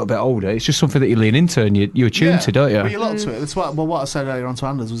I got a little bit older, it's just something that you lean into and you're attuned to, don't you? But you look to it. That's what I said earlier on to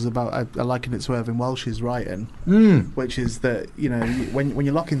Anders was about. I likened it to Irving Welsh's writing, which is that when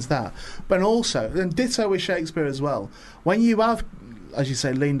you lock into that, but also and ditto with Shakespeare as well. When you have, as you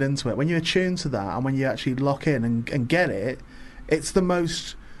say, leaned into it, when you're attuned to that, and when you actually lock in and get it. It's the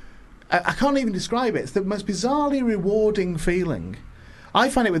most... I can't even describe it. It's the most bizarrely rewarding feeling. I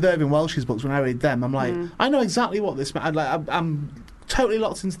find it with Irving Welsh's books when I read them. I'm like, I know exactly what this... I'm totally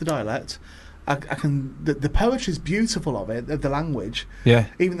locked into the dialect. I can... The poetry's beautiful of it, of the language. Yeah.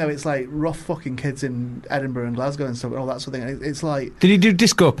 Even though it's like rough fucking kids in Edinburgh and Glasgow and stuff and all that sort of thing. It's like... Did he do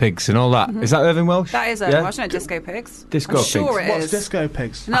Disco Pigs and all that? Is that Irving Welsh? That is Irving Welsh, no, Disco Pigs. Disco I'm Pigs. sure it What's is. Disco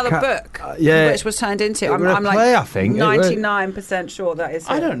Pigs? Another book, which was turned into. It I'm were a like play, I think. 99% sure that is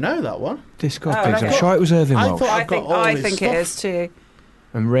it. I don't know that one. Disco Oh, Pigs. I'm okay. sure it was Irving I Welsh. thought I think it is too.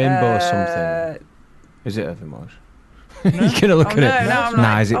 And Rainbow something. Is it Irving Welsh? You're going to look at it. I'm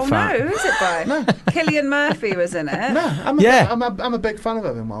like, is it fat? no, who's it by? No. Killian Murphy was in it. No, I'm a big fan of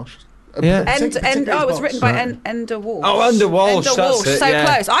Irving Welsh. Yeah. Particularly it was his written books. by Ender Walsh. Oh, Ender Walsh, Ender that's Walsh, it, so yeah.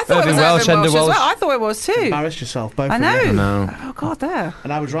 close. I thought Irving it was Welsh, Irving Welsh Ender as well. Walsh. I thought it was too. Embarrassed yourself, both I of know. you. No. Oh God, there.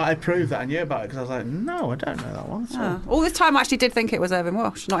 And I was right. I proved that I knew about it because I was like, no, I don't know that one. So. All this time, I actually did think it was Irving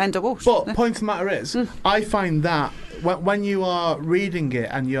Welsh, not Ender Walsh. But point of the matter is, I find that when you are reading it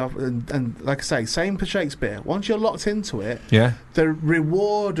and you have, and like I say, same for Shakespeare. Once you're locked into it, Yeah. the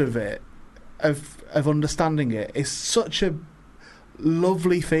reward of it, of understanding it, is such a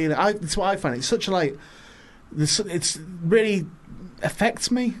lovely feeling. That's what I find. It's such a like. It's really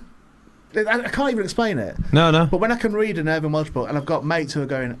affects me. I can't even explain it. No. But when I can read an Irving Welsh book and I've got mates who are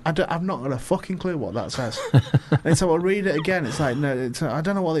going, I've not got a fucking clue what that says. And so I'll read it again. It's like, no, I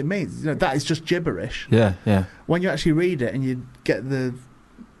don't know what it means. That is just gibberish. Yeah. When you actually read it and you get the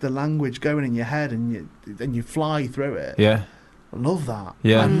language going in your head and you fly through it. Yeah. I love that.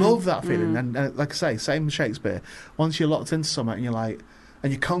 Yeah. I love that feeling. And like I say, same with Shakespeare. Once you're locked into something and you're like,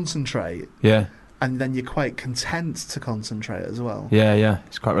 and you concentrate. Yeah. And then you're quite content to concentrate as well. Yeah.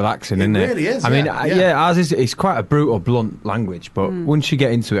 It's quite relaxing, isn't it? It really is. I mean, yeah. ours is. It's quite a brutal, blunt language, but once you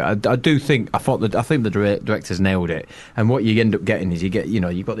get into it, I do think. I think the directors nailed it. And what you end up getting is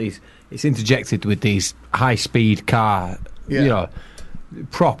you've got these. It's interjected with these high-speed car,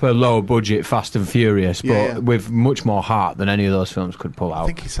 proper low-budget Fast and Furious, but with much more heart than any of those films could pull out. I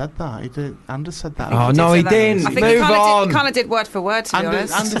think he said that. He did. Anders said that. Oh no, he didn't. I think Move on. he kind of did word for word. To be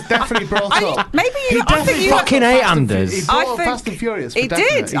honest, Anders definitely brought up. Maybe you. I think you fucking hate Anders. He brought up Fast and Furious. He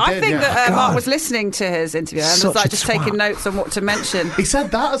did. I think that God. Mark was listening to his interview and was like just taking notes on what to mention. He said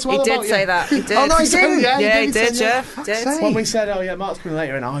that as well. He did say that. He did. Oh no, he did. Yeah, he did. Jeff did. When we said, "Oh yeah, Mark's coming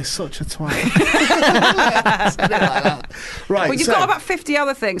later," and he's such a twat. Said it like that. Right. Well, you've got about 50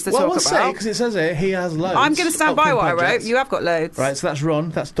 other things to talk we'll about. because it says here he has loads. I'm going to stand by upcoming what I wrote. projects. You have got loads. Right, so that's run.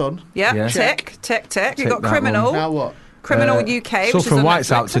 That's done. Yeah. Yeah. Tick. You've got that Criminal. Now what? Criminal UK. which is Sulphur and on White's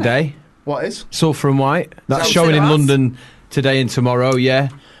Netflix, out isn't it? today. What is? Sulphur and White. That's So showing in cinemas. London today and tomorrow. Yeah.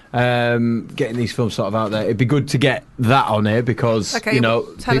 Getting these films sort of out there. It'd be good to get that on here because Okay,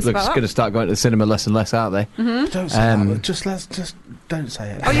 people tell us are about that. going to start going to the cinema less and less, aren't they? Don't say that. Just don't say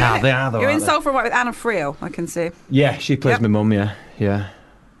it. Oh, Yeah, they are, though, You're in aren't they? Sulphur and White with Anna Friel, I can see. Yeah, she plays Yep. my mum.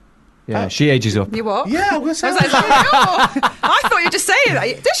 Yeah. She ages up. You what? Yeah, I'm gonna say I was like, that. I thought you were just saying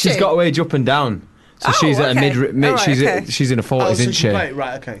that. Does she? She's got to age up and down. So Oh, she's at okay. a mid. All right, okay. She's in her 40s, Oh, so isn't you she? can play it,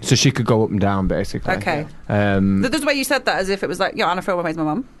 right, okay. So she could go up and down, basically. Okay. Um, There's the way you said that as if it was like, Anna Friel plays my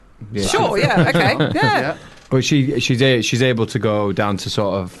mum. yeah, Sure, yeah, okay. Yeah. Yeah. But she's able to go down to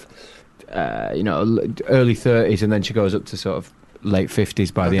sort of, early 30s, and then she goes up to sort of late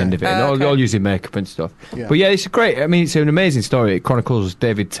 50s by the end of it, and Okay. all using makeup and stuff. Yeah. But yeah, it's great. I mean, it's an amazing story. It chronicles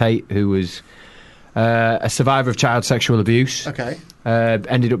David Tate, who was a survivor of child sexual abuse. Okay.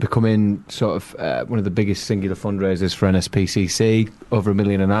 Ended up becoming sort of one of the biggest singular fundraisers for NSPCC, over $1.5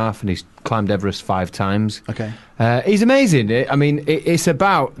 million, and he's climbed Everest 5 times. Okay. He's amazing. It's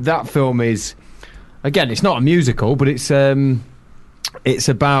about, that film is, again, it's not a musical, but it's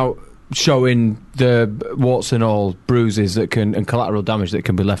about showing the warts and all bruises and collateral damage that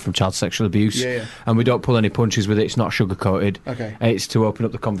can be left from child sexual abuse. Yeah. And we don't pull any punches with it. It's not sugar coated. Okay. It's to open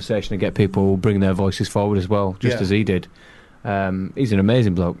up the conversation and get people bring their voices forward as well, just Yeah. as he did. He's an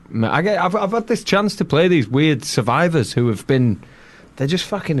amazing bloke. I've had this chance to play these weird survivors who have been. They're just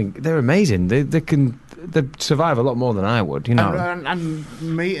they're amazing. They survive a lot more than I would, you know. And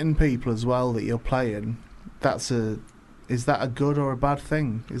meeting people as well that you're playing, Is that a good or a bad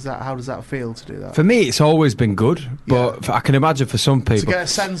thing? How does that feel to do that? For me, it's always been good, but I can imagine for some people to get a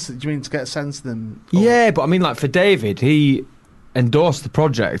sense. Do you mean to get a sense of them? Yeah, but I mean, like for David, he endorsed the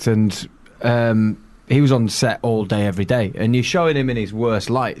project, and he was on set all day, every day, and you're showing him in his worst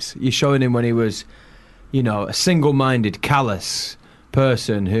lights. You're showing him when he was, a single-minded, callous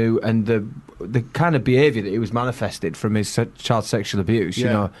person and the kind of behaviour that he was manifested from his child sexual abuse.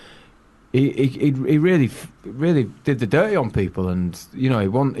 He really did the dirty on people, and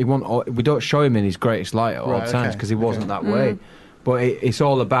we don't show him in his greatest light at all times because he wasn't that way. But it's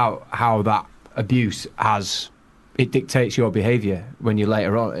all about how that abuse dictates your behaviour when you're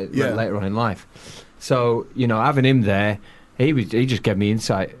later on in life. So having him there, he just gave me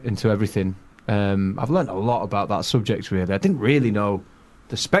insight into everything. I've learned a lot about that subject. Really, I didn't really know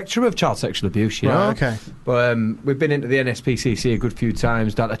the spectrum of child sexual abuse, But we've been into the NSPCC a good few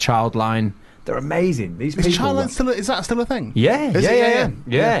times, down to Childline. They're amazing. These people. Is that still a thing? Yeah.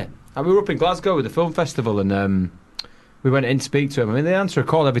 And we were up in Glasgow with the film festival, and we went in to speak to them. I mean, they answer a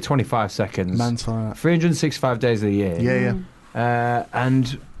call every 25 seconds. 365 days of the year.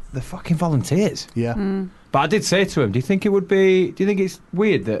 And they're fucking volunteers. Yeah. But I did say to him, do you think it's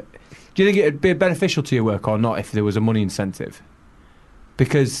weird that... Do you think it would be beneficial to your work or not if there was a money incentive?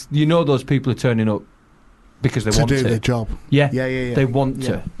 Because those people are turning up because they want to do their job. Yeah. They want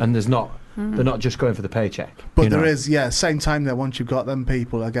to, and there's not. They're not just going for the paycheck. But there is, same time that once you've got them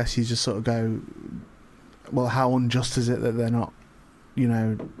people, I guess you just sort of go, well, how unjust is it that they're not,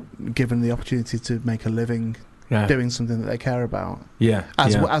 given the opportunity to make a living doing something that they care about? Yeah.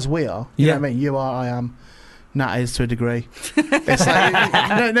 As we are. You know what I mean? You are, I am. Nat is to a degree. It's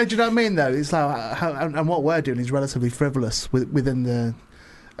like, no, do you know what I mean, though? It's like, and what we're doing is relatively frivolous within the,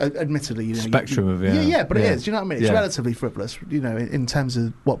 admittedly, spectrum of but it is. Do you know what I mean? It's relatively frivolous, in terms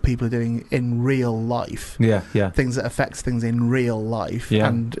of what people are doing in real life. Things that affect things in real life,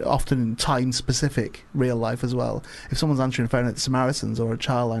 and often time-specific real life as well. If someone's answering a phone at the Samaritans or a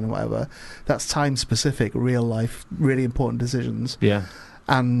Childline or whatever, that's time-specific, real life, really important decisions. Yeah,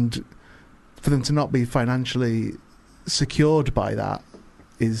 and for them to not be financially secured by that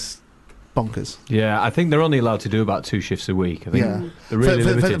is bonkers. Yeah, I think they're only allowed to do about 2 shifts a week. I think they're really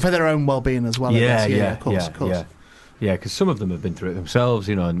limited. For their own well-being as well. Yeah, of course. Yeah, because some of them have been through it themselves,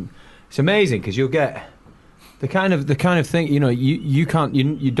 and it's amazing because you'll get the kind of thing. You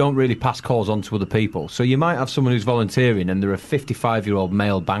don't really pass calls on to other people. So you might have someone who's volunteering and they're a 55-year-old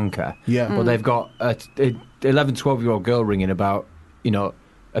male banker. Yeah, but they've got a 11, 12-year-old girl ringing about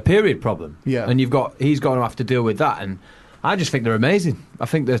a period problem. Yeah. And he's going to have to deal with that. And I just think they're amazing. I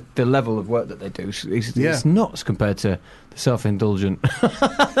think the level of work that they do is nuts compared to the self-indulgent.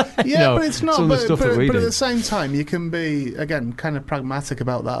 But it's not. But at the same time, you can be, again, kind of pragmatic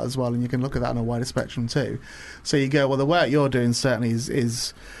about that as well, and you can look at that on a wider spectrum too. So you go, well, the work you're doing certainly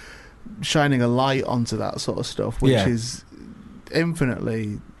is shining a light onto that sort of stuff, which is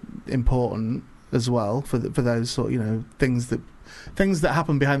infinitely important as well for those sort of, things that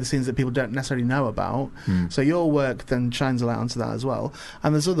happen behind the scenes that people don't necessarily know about. So your work then shines a light onto that as well.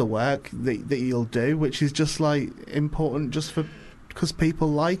 And there's other work that you'll do which is just like important just because people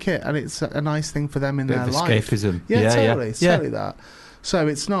like it and it's a nice thing for them in their life. Escapism. Totally that. So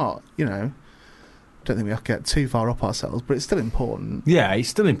it's not, don't think we have to get too far up ourselves, but it's still important. Yeah, it's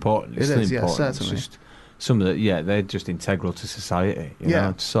still important. It's still important. Certainly. It's just some of they're just integral to society.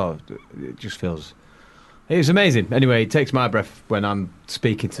 So it just feels... It was amazing. Anyway, it takes my breath when I'm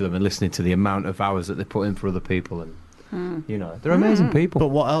speaking to them and listening to the amount of hours that they put in for other people, and they're amazing people. But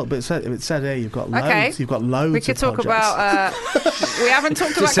what else? But it said here you've got loads. Okay. You've got loads. We could talk about. We haven't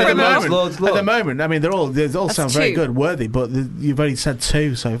talked about criminals. Loads. At the moment, I mean, they all sound very good, worthy. But you've only said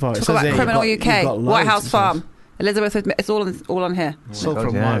 2 so far. Talk about Criminal UK, White House Farm. Elizabeth, it's all on here.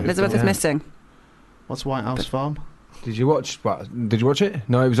 Elizabeth is missing. What's White House Farm? Did you watch it?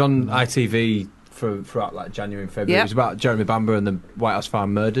 No, it was on ITV. Throughout like January and February. It was about Jeremy Bamber and the White House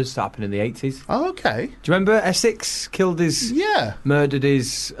Farm murders that happened in the 80s. Oh, okay. Do you remember Essex murdered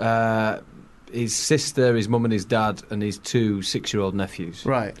his sister, his mum and his dad, and his 2 6-year-old nephews.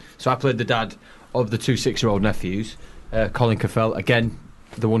 Right. So I played the dad of the 2 6-year-old nephews, Colin Caffell, again,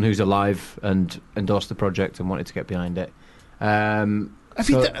 the one who's alive and endorsed the project and wanted to get behind it. Have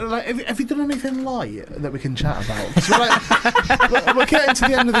you done anything light that we can chat about? 'Cause we're getting to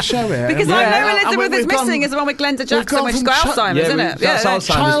the end of the show here. Because I know Elizabeth is missing is the one with Glenda Jackson, which has got Alzheimer's, isn't it? That's Alzheimer's.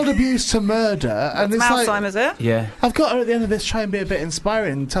 Child abuse to murder. And it's Alzheimer's, Yeah. I've got her at the end of this try and be a bit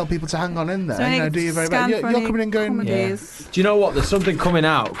inspiring and tell people to hang on in there. Do you very well? You're coming in going... Yeah. Do you know what? There's something coming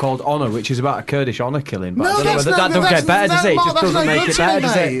out called Honour, which is about a Kurdish honour killing. But no, I don't know whether that doesn't get better, does it? It just doesn't make it better,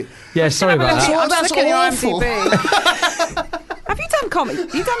 does it? Yeah, sorry about that. That's awful. comedy.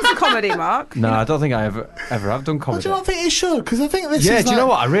 You've done some comedy, Mark. No, I don't think I ever have done Well, comedy. do you not think you should? Because I think this Yeah, is do you like- know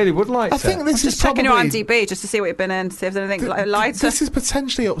what? I really would like I to. think this is Just checking your probably... IMDb just to see what you've been in, to see if there's anything lighter. This is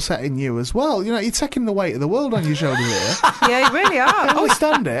potentially upsetting you as well. You know, you're taking the weight of the world on your shoulders here. Yeah, you really are. I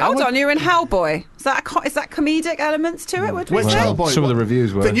understand it. Hold on, you're in Hellboy. Is that comedic elements to it? Would we Which say? Hellboy? Some of the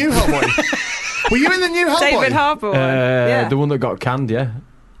reviews were. The new Hellboy. Were you in the new Hellboy? David Harbour. Yeah. The one that got canned, yeah.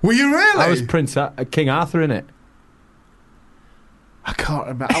 Were you really? I was King Arthur in it. I can't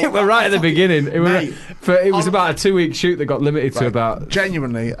remember. We're right at the beginning. It was I'm- about a 2-week shoot that got limited to Right. about.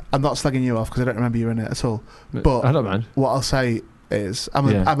 Genuinely, I'm not slugging you off because I don't remember you in it at all. But I don't mind. what I'll say is, I'm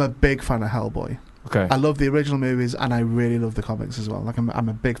a big fan of Hellboy. Okay. I love the original movies and I really love the comics as well. Like I'm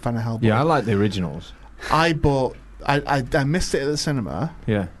a big fan of Hellboy. Yeah, I like the originals. I missed it at the cinema.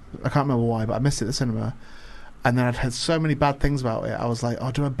 Yeah. I can't remember why, but I missed it at the cinema. And then I'd heard so many bad things about it. I was like,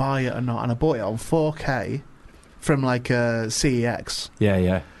 oh, do I buy it or not? And I bought it on 4K from like CEX. Yeah,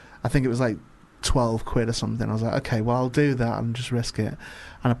 yeah. I think it was like 12 quid or something. I was like, okay, well, I'll do that and just risk it.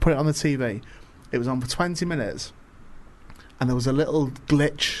 And I put it on the TV. It was on for 20 minutes. And there was a little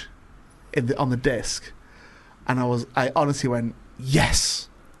glitch on the disc. And I honestly went, yes.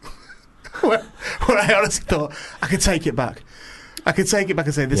 where I honestly thought, I could take it back. I could take it back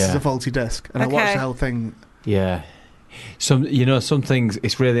and say, this is a faulty disc. And I watched the whole thing. Yeah. Some things,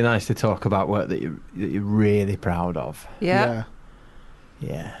 it's really nice to talk about work that you're really proud of. Yeah.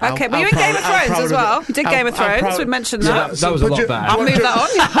 Yeah. Okay, but you in Game of Thrones as well. You did Game of Thrones. We'd mentioned that. That was a lot better. I'll move that on.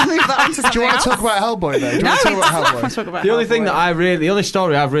 I'll move that on to something Do you want else. to talk about Hellboy though? Do you No, want to talk about Hellboy? let's talk about The only Hellboy. thing the only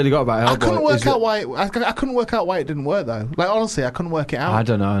story I've really got about Hellboy. I couldn't work is out why. I couldn't work out why it didn't work though. Like honestly, I couldn't work it out. I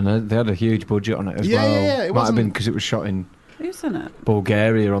don't know, and they had a huge budget on it as well. Yeah, it might have been wasn't- because it was shot in Who's in it?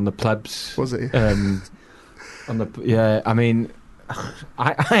 Bulgaria on the plebs. Was it? I mean,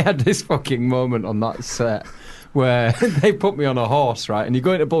 I had this fucking moment on that set where they put me on a horse, right? And you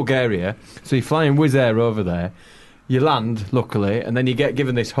go into Bulgaria, so you're flying Wizz Air over there. You land, luckily, and then you get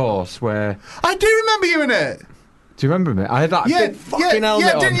given this horse where. I do remember you in it. Do you remember me? I had that big fucking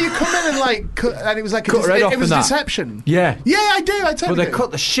helmet on. Didn't you come in and like, and it was like Cut her head off it was and that. deception. Yeah. Yeah, I do. I totally But they do. cut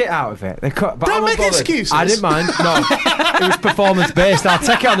the shit out of it. They cut. But Don't I'm not make bothered. excuses. I didn't mind. No, it was performance based. I'll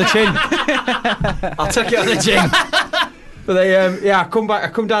take it on the chin. I'll take it on the chin. But they, I come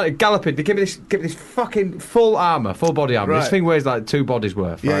down to galloping. They give me this fucking full body armor. This Right. thing weighs like 2 bodies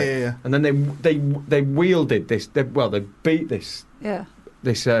worth. Yeah, right? yeah. And then they wielded this. They beat this. Yeah.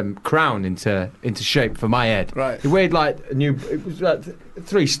 This crown into shape for my head. Right. It weighed like it was like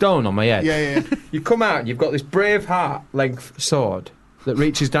 3 stone on my head. Yeah. You come out, you've got this Braveheart length sword that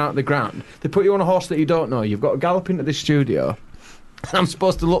reaches down to the ground. They put you on a horse that you don't know. You've got to gallop into this studio. And I'm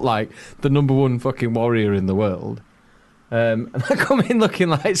supposed to look like the #1 fucking warrior in the world. And I come in looking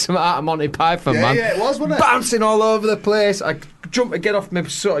like some out of Monty Python, man. Yeah, it was, wasn't it? Bouncing all over the place. I jump to get off my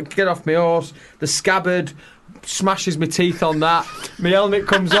horse. The scabbard smashes my teeth on that. My helmet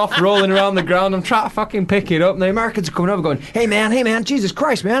comes off, rolling around the ground. I'm trying to fucking pick it up, and the Americans are coming over going, hey man, Jesus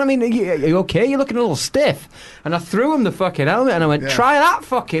Christ, man. I mean, are you okay? You're looking a little stiff. And I threw him the fucking helmet, and I went, try that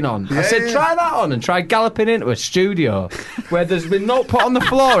fucking on. I said, try that on, and try galloping into a studio where there's been no put on the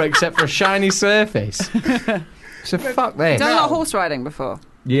floor except for a shiny surface. So fuck this. Done a lot of horse riding before.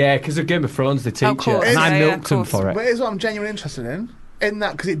 Yeah, because of Game of Thrones, they teach you, course. and I Yeah, milked them of for it. But here's what I'm genuinely interested in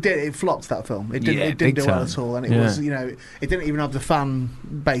that because it flopped that film. It didn't. Yeah, it big didn't do well time. at all, and it Yeah. was it didn't even have the fan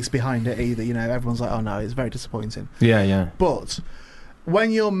base behind it either. You know, everyone's like, oh no, it's very disappointing. Yeah. But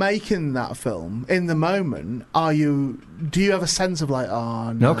when you're making that film in the moment, do you have a sense of like,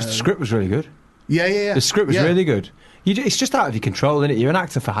 oh No, because the script was really good. Yeah. The script was really good. It's just out of your control, isn't it? You're an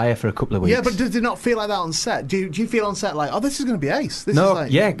actor for hire for a couple of weeks. Yeah, but did it not feel like that on set? Do you feel on set like, oh, this is going to be ace? This no,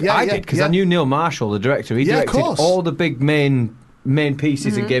 is like, I did because I knew Neil Marshall, the director. He of directed course. all the big main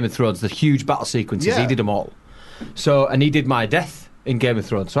pieces in Game of Thrones, the huge battle sequences. Yeah. He did them all. So, and he did my death in Game of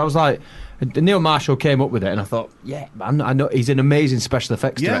Thrones. So I was like, Neil Marshall came up with it, and I thought, yeah, man, I know he's an amazing special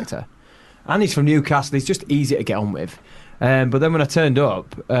effects director, and he's from Newcastle. He's just easy to get on with. But then when I turned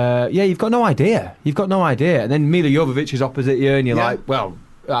up, you've got no idea. And then Mila Jovovich is opposite you, and you're like, well,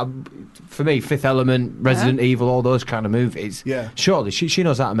 for me, Fifth Element, Resident Evil, all those kind of movies. Yeah. Surely she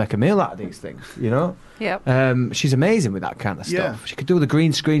knows how to make a meal out of these things, you know? Yep. She's amazing with that kind of stuff. Yeah. She could do the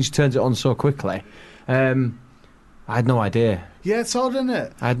green screen, she turns it on so quickly. I had no idea. Yeah, it's odd, isn't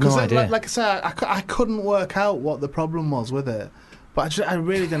it? I had no idea. Like I said, I couldn't work out what the problem was with it. But I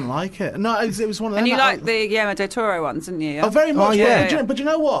really didn't like it. No, it was one of them. And you liked the Guillermo del Toro ones, didn't you? Oh, very much. Oh, yeah. But you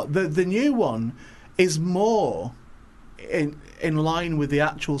know what? The new one is more in line with the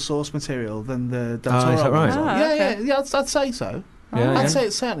actual source material than the Del Toro is that right? ones. Ah, Yeah, okay. yeah, I'd say so. I'd say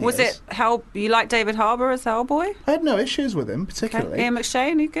it certainly Was is. it you like David Harbour as Hellboy? I had no issues with him particularly. Okay. Ian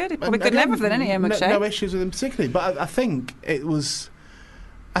McShane, he's good. He's probably And good in again, everything, isn't he, Ian McShane? No issues with him particularly, but I think it was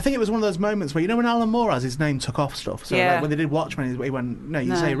one of those moments where, you know, when Alan Moore has his name took off stuff. So like, when they did Watchmen, he went,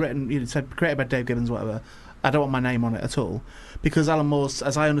 you said created by Dave Gibbons, whatever. I don't want my name on it at all, because Alan Moore's,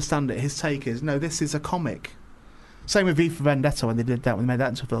 as I understand it, his take is, no, this is a comic. Same with V for Vendetta when they made that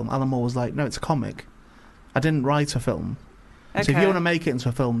into a film. Alan Moore was like, no, it's a comic. I didn't write a film. Okay. So if you want to make it into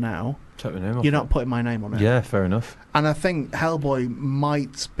a film now, you're not putting my name on it. Yeah, fair enough. And I think Hellboy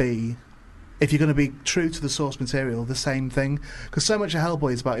might be, if you're going to be true to the source material, the same thing. Because so much of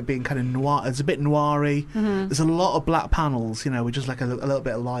Hellboy is about it being kind of noir. It's a bit noiry. Mm-hmm. There's a lot of black panels, you know, with just like a little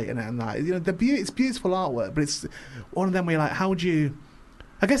bit of light in it and that. You know, it's beautiful artwork, but it's one of them where you're like, how would you...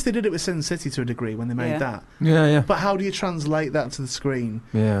 I guess they did it with Sin City to a degree when they made that. Yeah. But how do you translate that to the screen?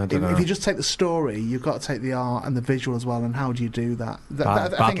 Yeah, I don't know. If you just take the story, you've got to take the art and the visual as well, and how do you do that?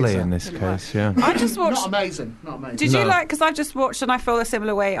 Badly in this case, yeah. I just watched... Not amazing. Did you like... Because I just watched, and I feel a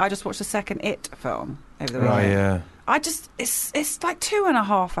similar way, I just watched the second It film over the weekend. Right, yeah. I just... It's like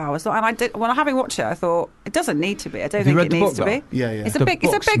 2.5 hours. And I did... When having watched it, I thought, it doesn't need to be. I don't think it needs to be. Yeah. It's a big...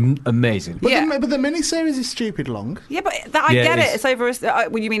 amazing. But the miniseries is stupid long. Yeah, but I get it. It's over...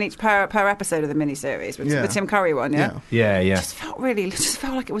 Well, you mean each per episode of the miniseries, the Tim Curry one, yeah? Yeah. It just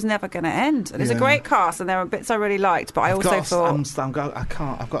felt like it was never going to end. And it's a great cast, and there were bits I really liked, but I also thought... I've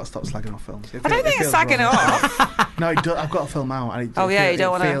got to stop slagging off films. I don't think it's slagging it off. No, I've got to film out. And you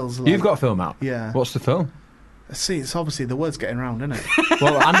don't want to... You've got to film out? Yeah. What's the film? See, it's obviously the word's getting around, isn't it?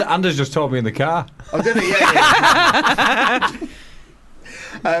 Well, Anders just told me in the car. Oh, did he? Yeah.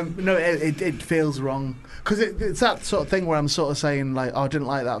 No, it feels wrong. Because it's that sort of thing where I'm sort of saying, like, oh, I didn't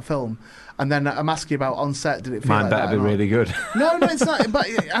like that film. And then I'm asking you about on set, did it feel Mine like better that? Be really good. No, it's not. But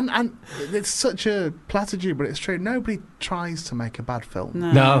and it's such a platitude, but it's true. Nobody tries to make a bad film.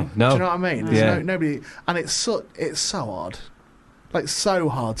 No. Do you know what I mean? Yeah. Nobody. And it's so hard. Like, so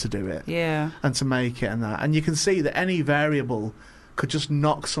hard to do it. Yeah. And to make it and that. And you can see that any variable could just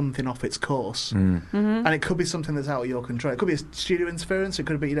knock something off its course. Mm-hmm. And it could be something that's out of your control. It could be a studio interference. It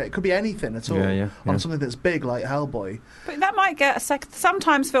could be, it could be anything at all. On something that's big like Hellboy. But that might get a second...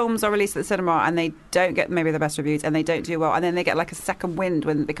 Sometimes films are released at the cinema and they don't get maybe the best reviews and they don't do well. And then they get like a second wind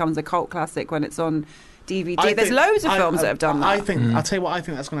when it becomes a cult classic, when it's on DVD. There's loads of films that have done that. I think... I'll tell you what I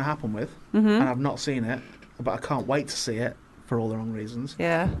think that's going to happen with. And I've not seen it, but I can't wait to see it. For all the wrong reasons.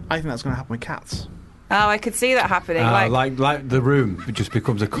 Yeah. I think that's going to happen with Cats. Oh, I could see that happening. Like The Room, it just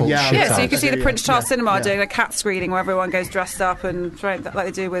becomes a cult shit. Yeah, so you can see the Prince Charles Cinema doing a cat screening where everyone goes dressed up and throwing, like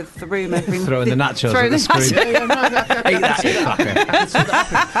they do with The Room. Throwing the nachos at the screen. Well, that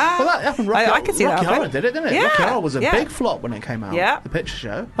happened. I could see Rocky that Horror did it, didn't it? Yeah. Rocky Horror was a big flop when it came out. Yeah. The picture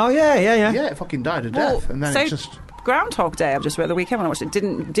show. Oh, yeah. Yeah, it fucking died of death. And then it just... Groundhog Day, I've just read the weekend when I watched it,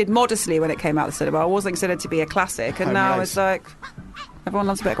 did modestly when it came out of the cinema. I wasn't considered to be a classic, and now it's like... Everyone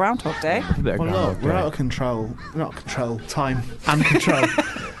loves a bit of Groundhog Day. Look, we're out of control. Not control, time and control.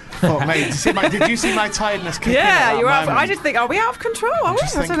 Oh, mate, did you see my tiredness kicking Yeah, you're out. moment? I just think, are we out of control? Are we?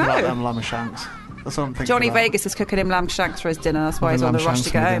 Just thinking about them lamb shanks. That's what I'm thinking Johnny about. Vegas is cooking him lamb shanks for his dinner. That's why he's on the rush to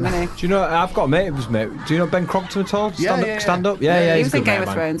get home, isn't he? Do you know, I've got a mate, do you know Ben Crompton at all? Stand up? Yeah, he was in Game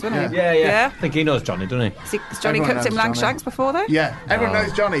of Thrones, wasn't he? Yeah. I think he knows Johnny, doesn't he? Has Johnny cooked him lamb shanks before, though? Yeah, everyone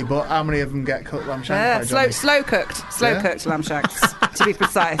knows Johnny, but how many of them get cooked lamb shanks by Johnny? Slow cooked lamb shanks, to be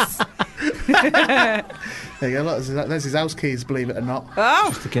precise. There you go, look, there's his house keys, believe it or not.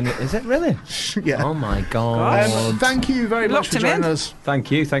 Oh! Is it really? Yeah. Oh my God. Thank you very much for joining us.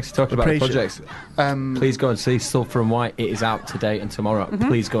 Thank you. Thanks for talking about the projects. Please go and see Sulphur and White. It is out today and tomorrow.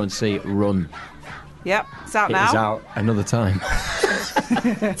 Please go and see Run. Yep, it's out now. It is out another time.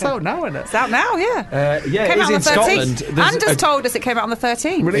 It's out now, isn't it? It's out now, yeah. Yeah, came it is out on in the 13th. Scotland. Anders told us it came out on the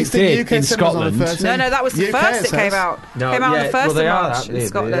 13th. Released It in did, in UK cinemas on the Scotland. 13th. No, that was the first it came out. No, came out on the 1st of March in they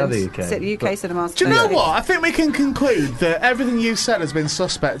Scotland. are the UK. It's at UK cinemas. Do you know what? I think we can conclude that everything you said has been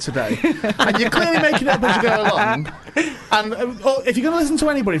suspect today. And you're clearly making it up as you go along. And if you're going to listen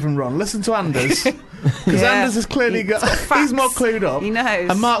to anybody from Ron, listen to Anders. Because Anders has clearly got... He's more clued up. He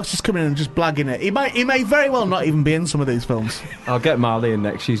knows. And Mark's just coming in and just blagging it. He may very well not even be in some of these films. I'll get Marley in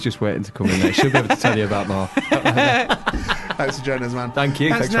next. She's just waiting to come in next. She'll be able to tell you about more. Thanks for joining us, man. Thank you.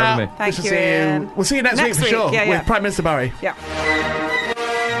 Thanks for having me. Thank you, Ian. We'll see you next week for sure. Yeah. With Prime Minister Barry. Yeah.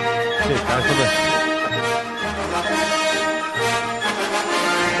 Cheers, guys. Lovely.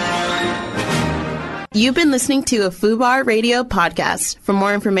 You've been listening to a FUBAR Radio podcast. For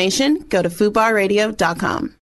more information, go to FUBARradio.com.